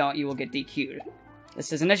 and if you don't, you will get DQ'd.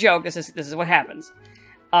 This isn't a joke. This is what happens.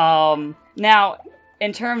 Now,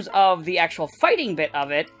 in terms of the actual fighting bit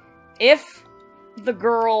of it, if the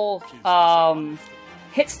girl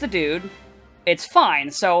hits the dude, it's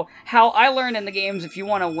fine. So how I learned in the games, if you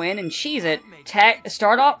want to win and cheese it,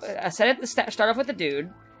 start off with the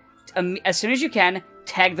dude. As soon as you can,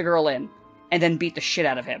 tag the girl in, and then beat the shit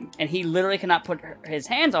out of him. And he literally cannot put his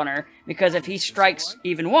hands on her, because if he strikes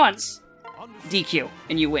even once, DQ,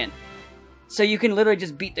 and you win. So you can literally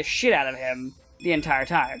just beat the shit out of him the entire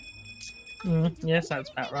time. Yeah, sounds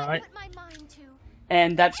about right.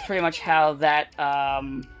 And that's pretty much how that,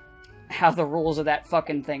 how the rules of that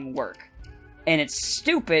fucking thing work. And it's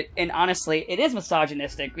stupid, and honestly, it is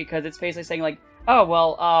misogynistic, because it's basically saying, like, oh,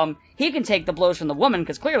 well, he can take the blows from the woman,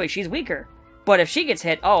 because clearly she's weaker. But if she gets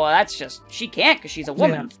hit, oh, well, that's just, she can't, because she's a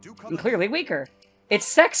woman, and clearly weaker.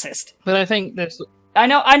 It's sexist. But I think there's... I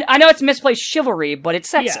know it's misplaced chivalry, but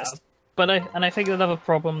it's sexist. Yeah, but I think another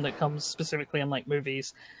problem that comes specifically in, like,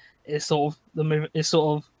 movies is sort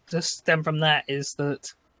of to stem from that, is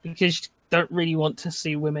that because you don't really want to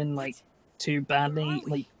see women, like, too badly,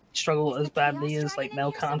 like, struggle as badly as, like,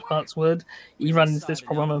 male counterparts would, you run into this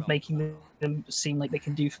problem of making them seem like they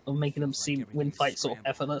can do, or making them see win fights sort of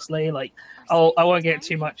effortlessly. Like, I won't get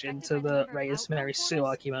too much into the Reyes Mary Sue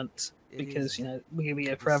argument, because, you know, we could be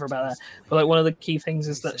here forever about that. But, like, one of the key things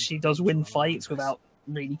is that she does win fights without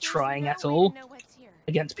really trying at all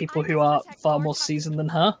against people who are far more seasoned than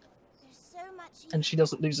her. And she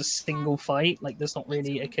doesn't lose a single fight. Like, there's not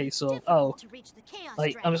really a case of, oh,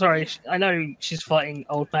 like, I'm sorry, I know she's fighting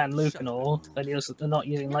old man Luke and all, and they're not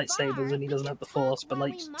using lightsabers and he doesn't have the Force, but,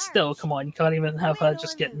 like, still, come on, you can't even have her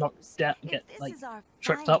just get knocked down, like,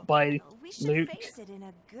 tripped up by Luke.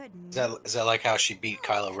 Is that like how she beat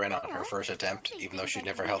Kylo Ren on her first attempt, even though she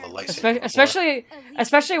never held a lightsaber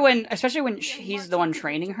especially when he's the one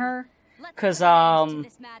training her? Because,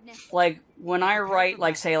 like, when I write,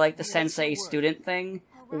 like, say, like, the sensei-student thing,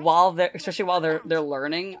 especially while they're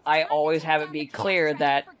learning, I always have it be clear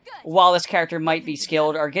that while this character might be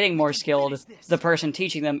skilled or getting more skilled, the person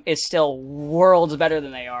teaching them is still worlds better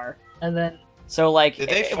than they are. And then... So, like,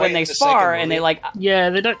 when they spar and they, like...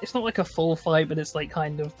 Yeah, they don't... It's not like a full fight, but it's, like,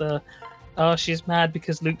 kind of the... Oh, she's mad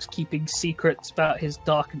because Luke's keeping secrets about his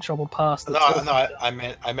dark and troubled past. No, I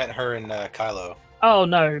meant her and Kylo. Oh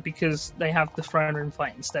no, because they have the throne room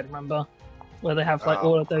fight instead. Remember, where they have like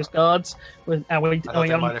all of those guards, and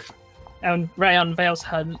Rey unveils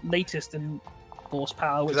her latest in Force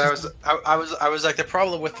power. Which I was like the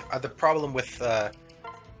problem with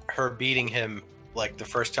her beating him like the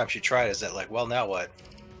first time she tried is that, like, well, now what?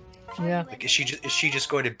 Yeah. Like, is she just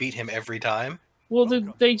going to beat him every time? Well,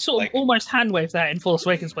 they sort of almost hand-wave that in Force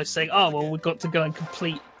Awakens by saying, "Oh, well, we've got to go and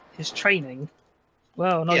complete his training."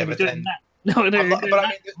 Well, not even doing that. No, but I mean,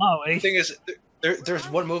 the thing is, there's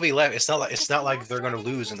one movie left. It's not like they're going to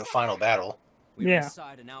lose in the final battle. Yeah,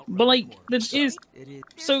 but like there is.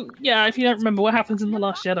 So yeah, if you don't remember what happens in The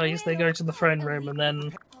Last Jedi, is they go to the throne room and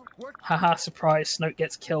then, haha, surprise, Snoke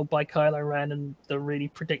gets killed by Kylo Ren in the really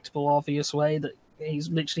predictable, obvious way that he's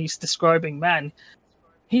literally describing. Man,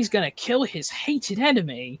 he's gonna kill his hated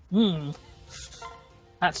enemy.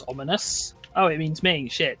 That's ominous. Oh, it means me.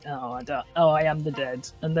 Shit. Oh, I am the dead.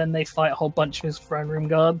 And then they fight a whole bunch of his throne room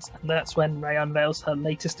guards, and that's when Rey unveils her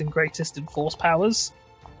latest and greatest in Force powers.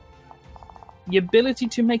 The ability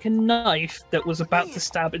to make a knife that was about to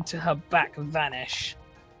stab into her back vanish.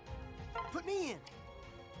 Put me in.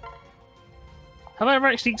 Have I ever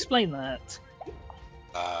actually explained that?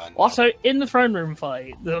 No. Also, in the throne room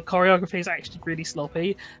fight, the choreography is actually really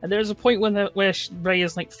sloppy, and there's a point where Rey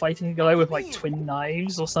is like fighting a guy with like twin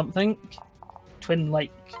knives or something. Twin,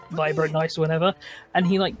 like, vibro knives or whatever, and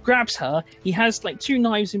he, like, grabs her. He has, like, 2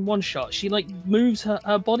 knives in one shot. She, like, moves,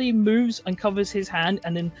 her body moves and covers his hand,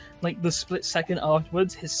 and then, like, the split second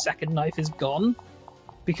afterwards, his second knife is gone.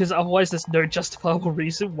 Because otherwise there's no justifiable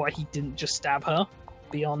reason why he didn't just stab her,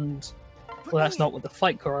 beyond, well, that's not what the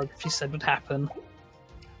fight choreography said would happen.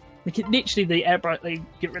 Like, literally, they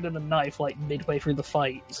get rid of the knife, like, midway through the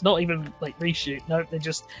fight. It's not even, like, reshoot. No, they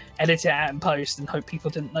just edit it out in post and hope people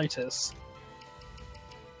didn't notice.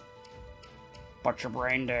 But your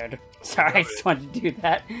brain dead. Sorry, I just wanted to do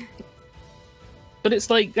that. But it's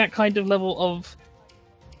like that kind of level of...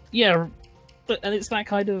 Yeah, and it's that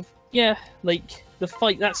kind of... Yeah, like, the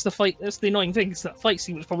fight. That's the fight. That's the annoying thing. Is that fight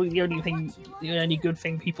scene was probably the only good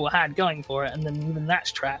thing people had going for it, and then even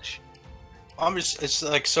that's trash. It's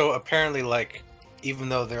like, so apparently, like, even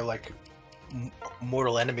though they're like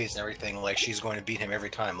mortal enemies and everything, like, she's going to beat him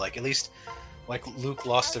every time. Like, at least, like, Luke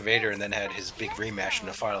lost to Vader and then had his big rematch in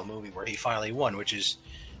the final movie where he finally won, which is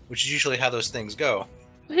usually how those things go.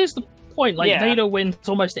 Here's the point: like, Vader wins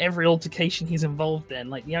almost every altercation he's involved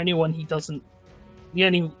in. Like, the only one he doesn't.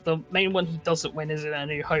 The main one he doesn't win is in A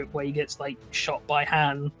New Hope, where he gets like shot by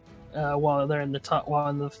Han while they're in the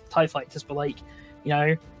TIE fighters. But like, you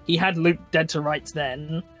know, he had Luke dead to rights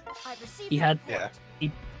then. He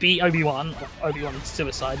beat Obi-Wan. Obi-Wan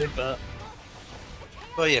suicided, but.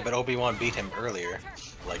 Well, yeah, but Obi-Wan beat him earlier,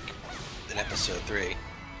 like in Episode 3.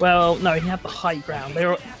 Well, no, he had the high ground.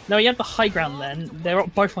 He had the high ground then. They were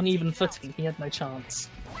both on even footing. He had no chance.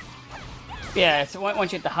 Yeah, so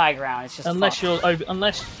once you hit the high ground, it's just unless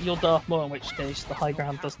you're Darth Maul, in which case the high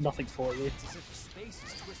ground does nothing for you.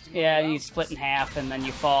 Yeah, you split in half, and then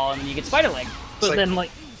you fall, and then you get spider leg. But then,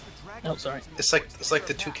 like, oh, sorry. It's like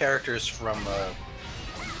the two characters from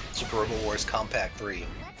Super Robot Wars Compact 3.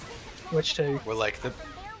 Which two? Were like the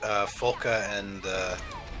Folka and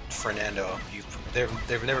Fernando. They've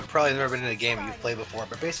probably never been in a game you've played before,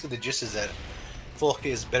 but basically the gist is that Folka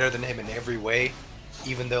is better than him in every way.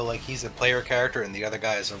 Even though, like, he's a player character and the other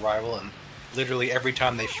guy is a rival, and literally every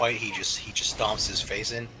time they fight, he just stomps his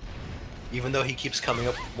face in. Even though he keeps coming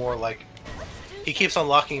up with more, like, he keeps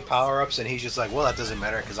unlocking power-ups, and he's just like, well, that doesn't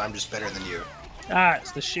matter because I'm just better than you. Ah,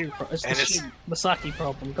 it's the shoe. It's the shoe Masaki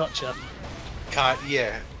problem. Gotcha.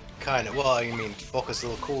 Yeah, kind of. Well, I mean, Focus a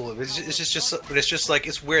little cool. It's just like,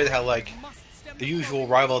 it's weird how, like, the usual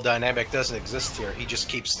rival dynamic doesn't exist here. He just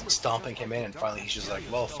keeps stomping him in, and finally he's just like,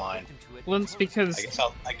 well, fine. Well, it's because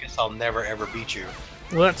I guess I'll never ever beat you.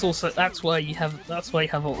 Well, that's why you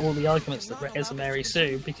have all the arguments that Rey is a Mary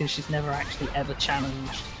Sue, because she's never actually ever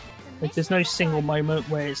challenged. Like, there's no single moment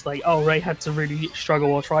where it's like, oh, Rey had to really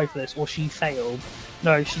struggle or try for this, or she failed.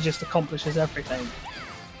 No, she just accomplishes everything.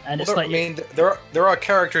 And it's like, I mean, there are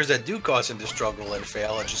characters that do cause him to struggle and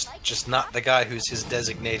fail, and just not the guy who's his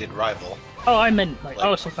designated rival. Oh, I meant like I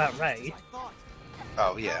was talking about Rey.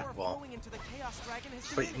 Oh yeah, well.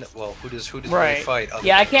 But, well, who does Rey fight?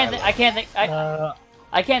 Yeah, I can't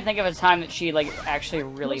think of a time that she like actually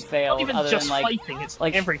really failed. Not even other just than, like, fighting; it's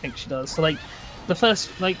like everything she does. So like the first,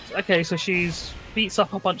 like, okay, so she's beats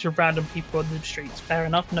up a bunch of random people on the streets. Fair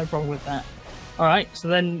enough, no problem with that. All right, so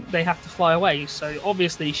then they have to fly away. So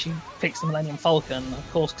obviously she picks the Millennium Falcon,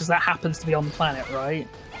 of course, because that happens to be on the planet, right?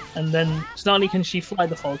 And then so not only can she fly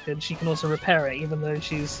the Falcon, she can also repair it, even though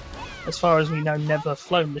she's, as far as we know, never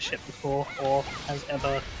flown the ship before, or has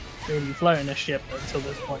ever really flown a ship until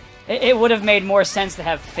this point. It would have made more sense to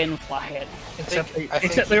have Finn fly it.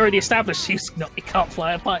 Except they already established he can't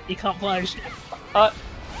fly a ship. Oh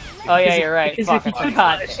yeah, you're right. Fuck, I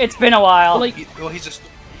forgot. It's been a while. Well,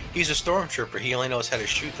 he's a stormtrooper. He only knows how to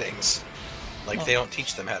shoot things. Like, they don't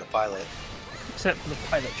teach them how to pilot. Except for the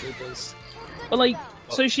pilot troopers. But like,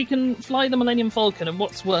 so she can fly the Millennium Falcon, and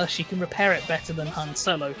what's worse, she can repair it better than Han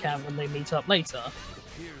Solo can when they meet up later.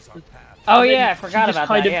 Oh yeah, I forgot about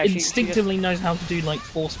that. She Yeah, just instinctively knows how to do like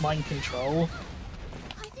force mind control,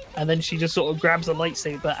 and then she just sort of grabs a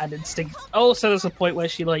lightsaber and instinct. Oh, so there's a point where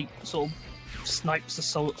she like sort of snipes a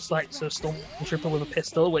stormtrooper with a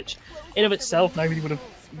pistol, which in of itself nobody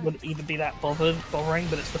would even be that bothering,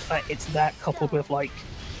 but it's the fact it's that coupled with like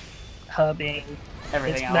her being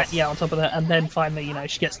everything else. On top of that, and then finally, you know,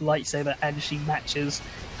 she gets the lightsaber and she matches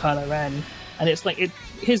Kylo Ren. And it's like,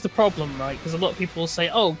 here's the problem, right? Because a lot of people will say,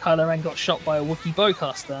 oh, Kylo Ren got shot by a Wookiee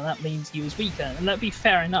bowcaster, and that means he was weaker. And that'd be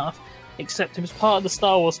fair enough, except it was part of the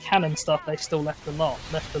Star Wars canon stuff they still left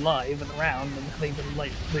alive and around, and have even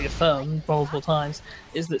like reaffirmed multiple times,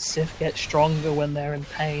 is that Sith get stronger when they're in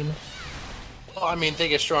pain. Well, I mean, they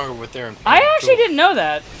get stronger when they're in pain. I actually didn't know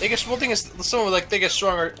that. They get, well, thing is, someone like they get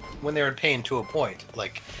stronger when they're in pain to a point.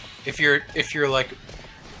 Like, if you're like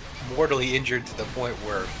mortally injured to the point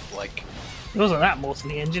where like. It wasn't that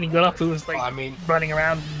mortally injured. He got up, who was like, I mean, running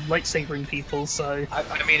around lightsabering people. So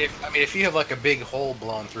I mean, if you have like a big hole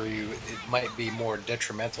blown through you, it might be more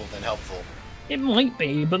detrimental than helpful. It might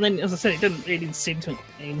be, but then, as I said, it didn't seem to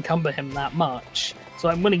encumber him that much. So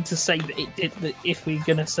I'm willing to say that it did. That if we're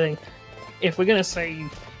gonna say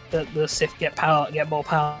that the Sith get more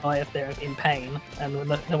power if they're in pain, and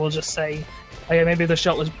then we'll just say, okay, maybe the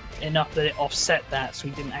shot was enough that it offset that, so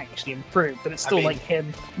he didn't actually improve. But it's still like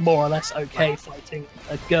him more or less okay fighting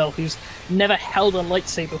a girl who's never held a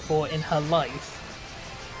lightsaber before in her life.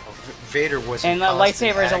 Vader was in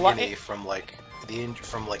lightsaber is agony from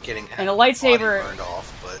getting and a lightsaber burned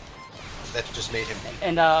off, but that just made him.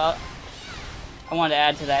 And I wanted to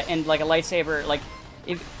add to that, and like a lightsaber, like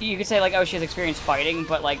if you could say like, oh, she has experience fighting,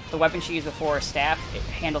 but like the weapon she used before, a staff, it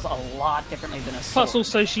handles a lot differently than a sword. Plus,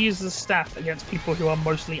 also she uses a staff against people who are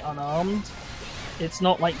mostly unarmed. It's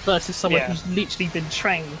not like versus someone who's literally been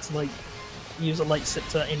trained to like use a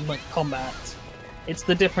lightsaber in like combat. It's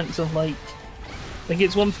the difference of like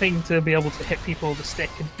it's one thing to be able to hit people with a stick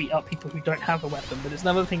and beat up people who don't have a weapon, but it's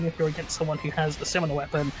another thing if you're against someone who has a similar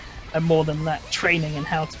weapon, and more than that, training in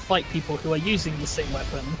how to fight people who are using the same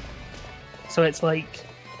weapon. So it's like,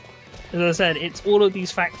 as I said, it's all of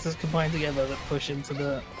these factors combined together that push into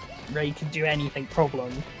the Rey can do anything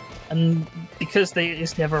problem. And because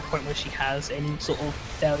there's never a point where she has any sort of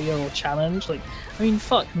failure or challenge, like, I mean,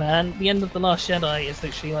 fuck, man, the end of The Last Jedi is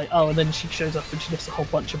literally like, oh, and then she shows up and she lifts a whole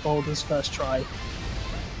bunch of boulders first try.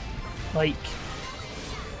 Like,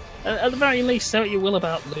 at the very least, say what you will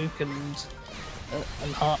about Luke and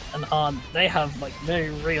Han, they have, like, very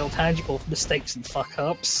real, tangible mistakes and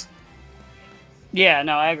fuck-ups. Yeah,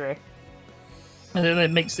 no, I agree. And then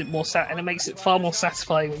it makes it more it makes it far more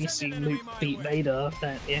satisfying when you see Luke beat Vader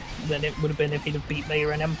than it would have been if he'd have beat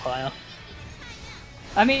Vader in Empire.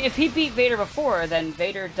 I mean, if he beat Vader before, then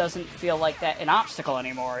Vader doesn't feel like that an obstacle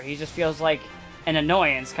anymore. He just feels like an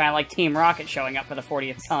annoyance, kind of like Team Rocket showing up for the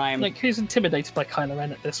 40th time. Like, who's intimidated by Kylo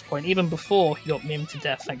Ren at this point, even before he got memed to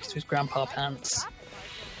death thanks to his grandpa pants.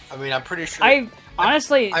 I mean, I'm pretty sure...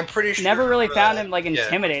 I'm pretty sure never really found him, like, yeah.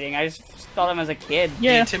 intimidating. I just thought him as a kid.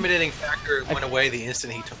 Yeah. The intimidating factor went away the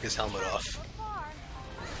instant he took his helmet off.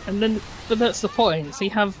 And then, but that's the point. So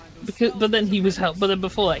you have... But then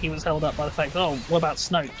before that he was held up by the fact, oh, what about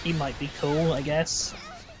Snoke? He might be cool, I guess.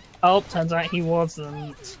 Oh, turns out he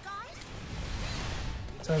wasn't.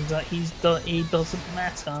 Turns out he doesn't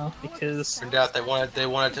matter because. Turned out they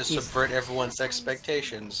wanted to subvert everyone's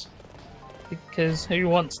expectations. Because who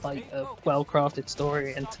wants like a well-crafted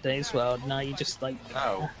story in today's world? Now you just like.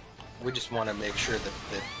 No, we just want to make sure that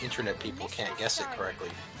the internet people can't guess it correctly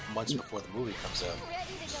months before the movie comes out.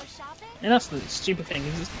 And that's the stupid thing.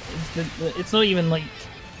 It's not even like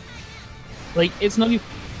it's not even.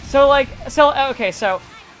 Okay, so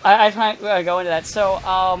I just want to go into that. So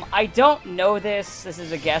I don't know this. This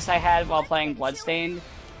is a guess I had while playing Bloodstained,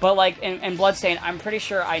 but like in Bloodstained, I'm pretty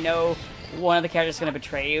sure I know one of the characters going to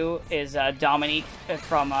betray you is Dominique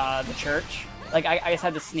from the church. Like I just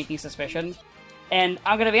had this sneaking suspicion, and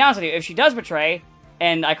I'm gonna be honest with you. If she does betray,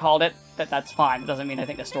 and I called it, that's fine. It doesn't mean I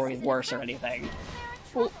think the story is worse or anything.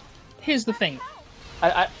 Well, here's the thing.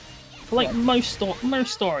 Most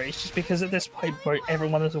stories, just because at this point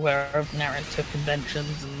everyone is aware of narrative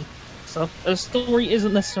conventions and stuff, a story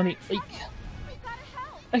isn't necessarily like.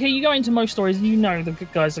 Okay, you go into most stories and you know the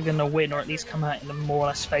good guys are going to win or at least come out in a more or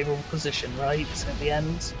less favourable position, right? At the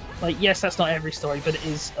end. Like, yes, that's not every story, but it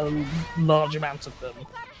is a large amount of them.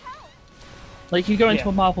 Like, you go into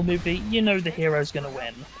a Marvel movie, you know the hero's going to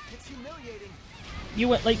win.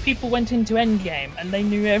 People went into Endgame and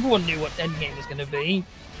everyone knew what Endgame was going to be.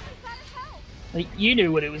 Like, you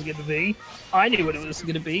knew what it was going to be. I knew what it was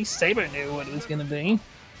going to be. Saber knew what it was going to be.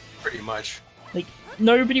 Pretty much. Like,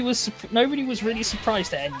 nobody was really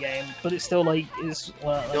surprised at Endgame, but it's still the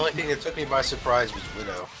only thing that took me by surprise was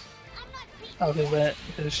Widow. Oh,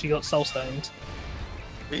 because she got soul stoned.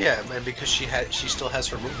 But yeah, and because she still has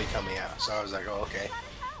her movie coming out, so I was like, oh okay.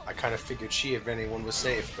 I kind of figured she, if anyone, was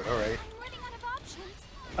safe, but all right.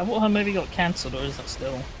 I thought her movie got cancelled, or is that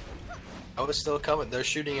still? Oh, it's still coming. They're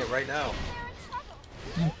shooting it right now.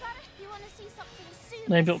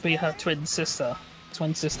 Maybe it'll be her twin sister.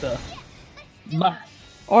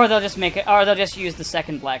 Or they'll just make it, or they'll just use the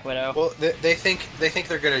second Black Widow. Well, they think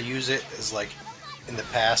they're gonna use it as like in the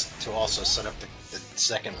past to also set up the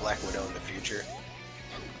second Black Widow in the future.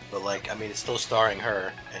 But like, I mean, it's still starring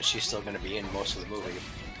her, and she's still gonna be in most of the movie.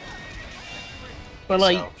 But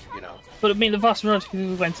like, so, you know. But I mean, the vast majority of people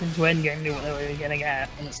who went into Endgame knew what they were getting at,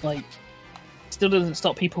 and it's like, still doesn't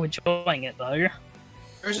stop people enjoying it though.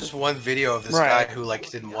 There's just one video of this guy who like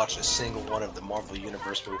didn't watch a single one of the Marvel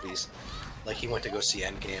Universe movies. Like he went to go see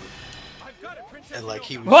Endgame, and like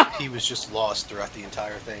he was just lost throughout the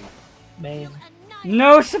entire thing. Man,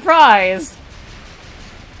 no surprise.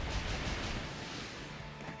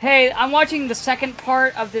 Hey, I'm watching the second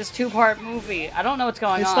part of this 2-part movie. I don't know what's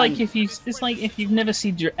going on. It's like if you've never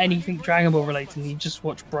seen anything Dragon Ball related, and you just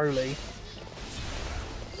watch Broly.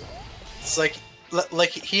 It's like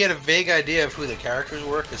he had a vague idea of who the characters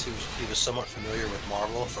were because he was somewhat familiar with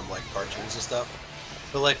Marvel from like cartoons and stuff.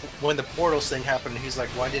 But like when the portals thing happened, he's like,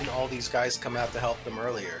 "Why didn't all these guys come out to help them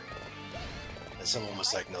earlier?" And someone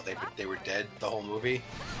was like, "No, they were dead the whole movie.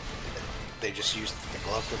 They just used the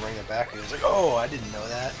glove to bring them back." And he was like, "Oh, I didn't know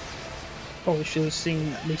that." Probably should have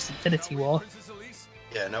seen at least Infinity War.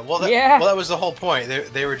 Yeah, no, well, that was the whole point.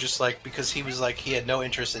 They were just like, because he was like, he had no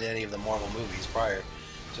interest in any of the Marvel movies prior.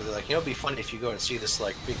 So they're like, you know, it'd be funny if you go and see this,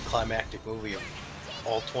 like, big climactic movie of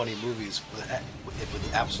all 20 movies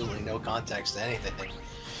with absolutely no context to anything.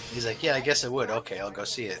 He's like, yeah, I guess it would. Okay, I'll go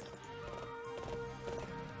see it.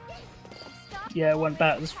 Yeah, it went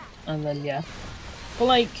back, and then, yeah. But,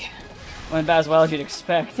 like... Went about as well as you'd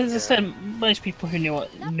expect. As I said, most people who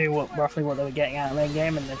knew roughly what they were getting out of their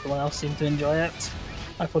game, and everyone else seemed to enjoy it.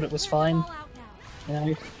 I thought it was fine. You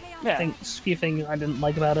know, yeah. I think a few things I didn't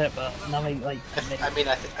like about it, but nothing like. I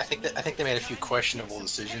think they made a few questionable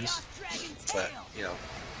decisions, but you know.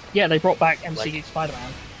 Yeah, they brought back MCU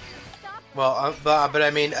Spider-Man. Well, but I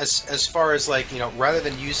mean, as far as like, you know, rather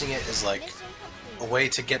than using it as like a way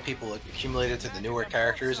to get people accumulated to the newer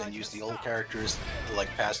characters and use the old characters to like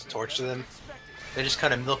pass the torch to them, they just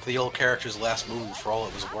kind of milked the old characters' last movie for all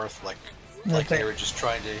it was worth. Like they were just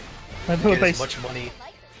trying to get as much money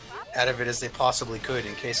out of it as they possibly could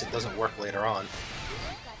in case it doesn't work later on.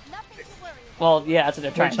 Well, yeah, that's what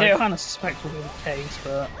they're trying to do. I kind of suspect will be the case,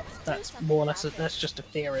 but that's more or less that's just a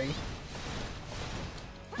theory.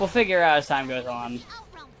 We'll figure out as time goes on.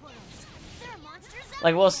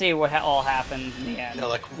 Like, we'll see what all happens in the end. You know,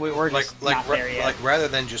 like we're just not there yet. Like, rather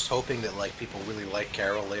than just hoping that like people really like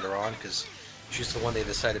Carol later on because she's the one they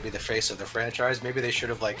decided to be the face of the franchise, maybe they should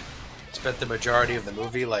have like spent the majority of the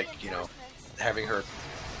movie like, you know, having her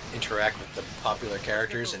interact with the popular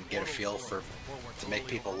characters and get a feel to make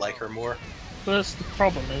people like her more. First, the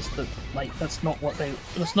problem is that like that's not what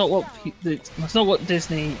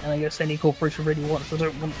Disney and I guess any corporation really wants. They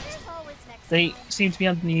don't want. They seem to be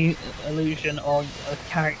under the illusion of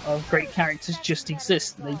great characters just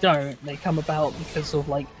exist. They don't. They come about because of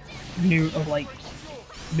like numerous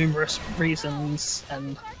reasons,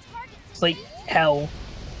 and it's like hell.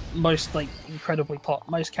 Most like incredibly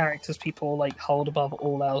most characters people like hold above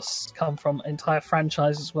all else come from entire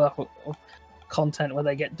franchises worth of content where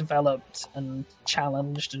they get developed and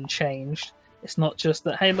challenged and changed. It's not just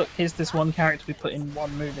that, hey look, here's this one character we put in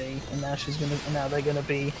one movie and now they're gonna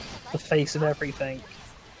be the face of everything.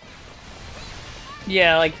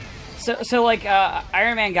 Yeah, like so like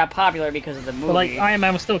Iron Man got popular because of the movie. But like Iron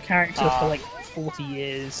Man was still a character for like 40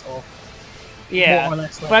 years or yeah, more or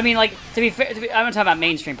less, like... but I mean, like, to be fair, I'm not talking about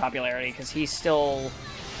mainstream popularity, because he's still...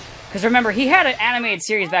 Because remember, he had an animated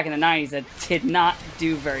series back in the 90s that did not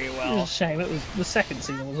do very well. It was a shame. It was the second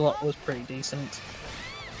season was pretty decent.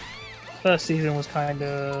 First season was kind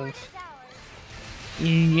of...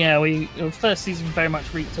 Yeah, first season very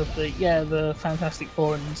much reeked of the Fantastic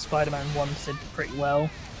Four and Spider-Man 1 did pretty well.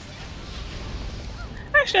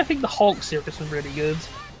 Actually, I think the Hulk series was really good.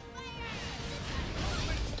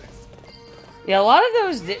 Yeah, a lot of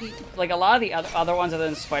those didn't, like a lot of the other ones other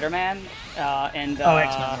than Spider-Man and X-Men,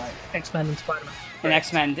 right? X-Men and Spider-Man. And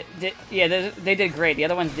X-Men, they did great. The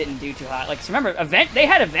other ones didn't do too hot. Like, so remember, they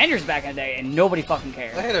had Avengers back in the day, and nobody fucking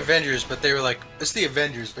cared. They had Avengers, but they were like, it's the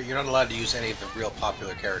Avengers, but you're not allowed to use any of the real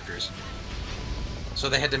popular characters. So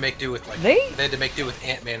they had to make do with like they had to make do with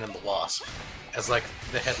Ant-Man and the Wasp as like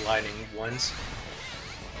the headlining ones,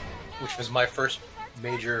 which was my first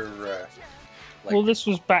major. Well, this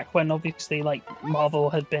was back when obviously like Marvel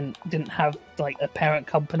didn't have like a parent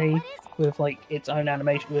company with like its own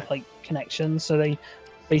animation with like connections, so they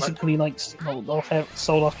basically like sold off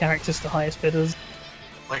characters to highest bidders.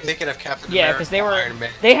 Like they could have Captain America, because they were Iron Man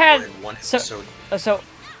they had in one episode.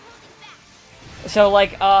 So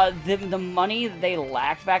like the money they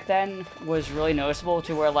lacked back then was really noticeable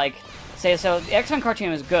to where like the X-Men cartoon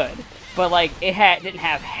was good, but like it didn't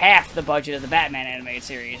have half the budget of the Batman animated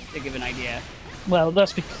series to give an idea. Well,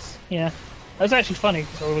 that's because, yeah. It was actually funny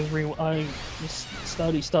because I was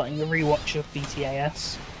slowly starting the rewatch of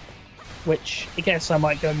BTAS, which I guess I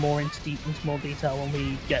might go more into more detail when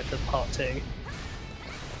we get to part 2.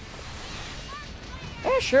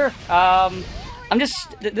 Yeah, sure. I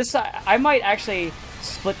might actually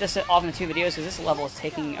split this off into 2 videos because this level is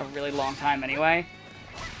taking a really long time anyway.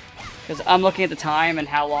 Because I'm looking at the time and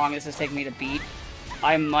how long this is taking me to beat.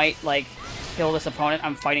 I might, like, kill this opponent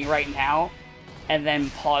I'm fighting right now, and then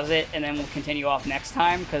pause it, and then we'll continue off next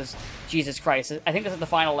time, because, Jesus Christ, I think this is the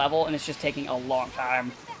final level, and it's just taking a long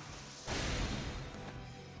time.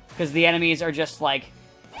 Because the enemies are just, like,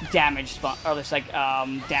 damage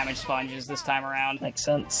sponges this time around. Makes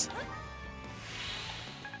sense.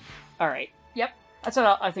 Alright, yep, that's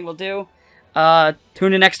what I think we'll do.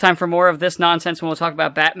 Tune in next time for more of this nonsense when we'll talk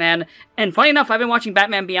about Batman. And funny enough, I've been watching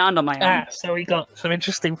Batman Beyond on my own. So we got some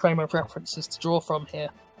interesting frame of references to draw from here.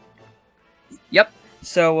 Yep.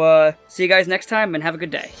 So, see you guys next time, and have a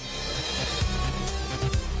good day.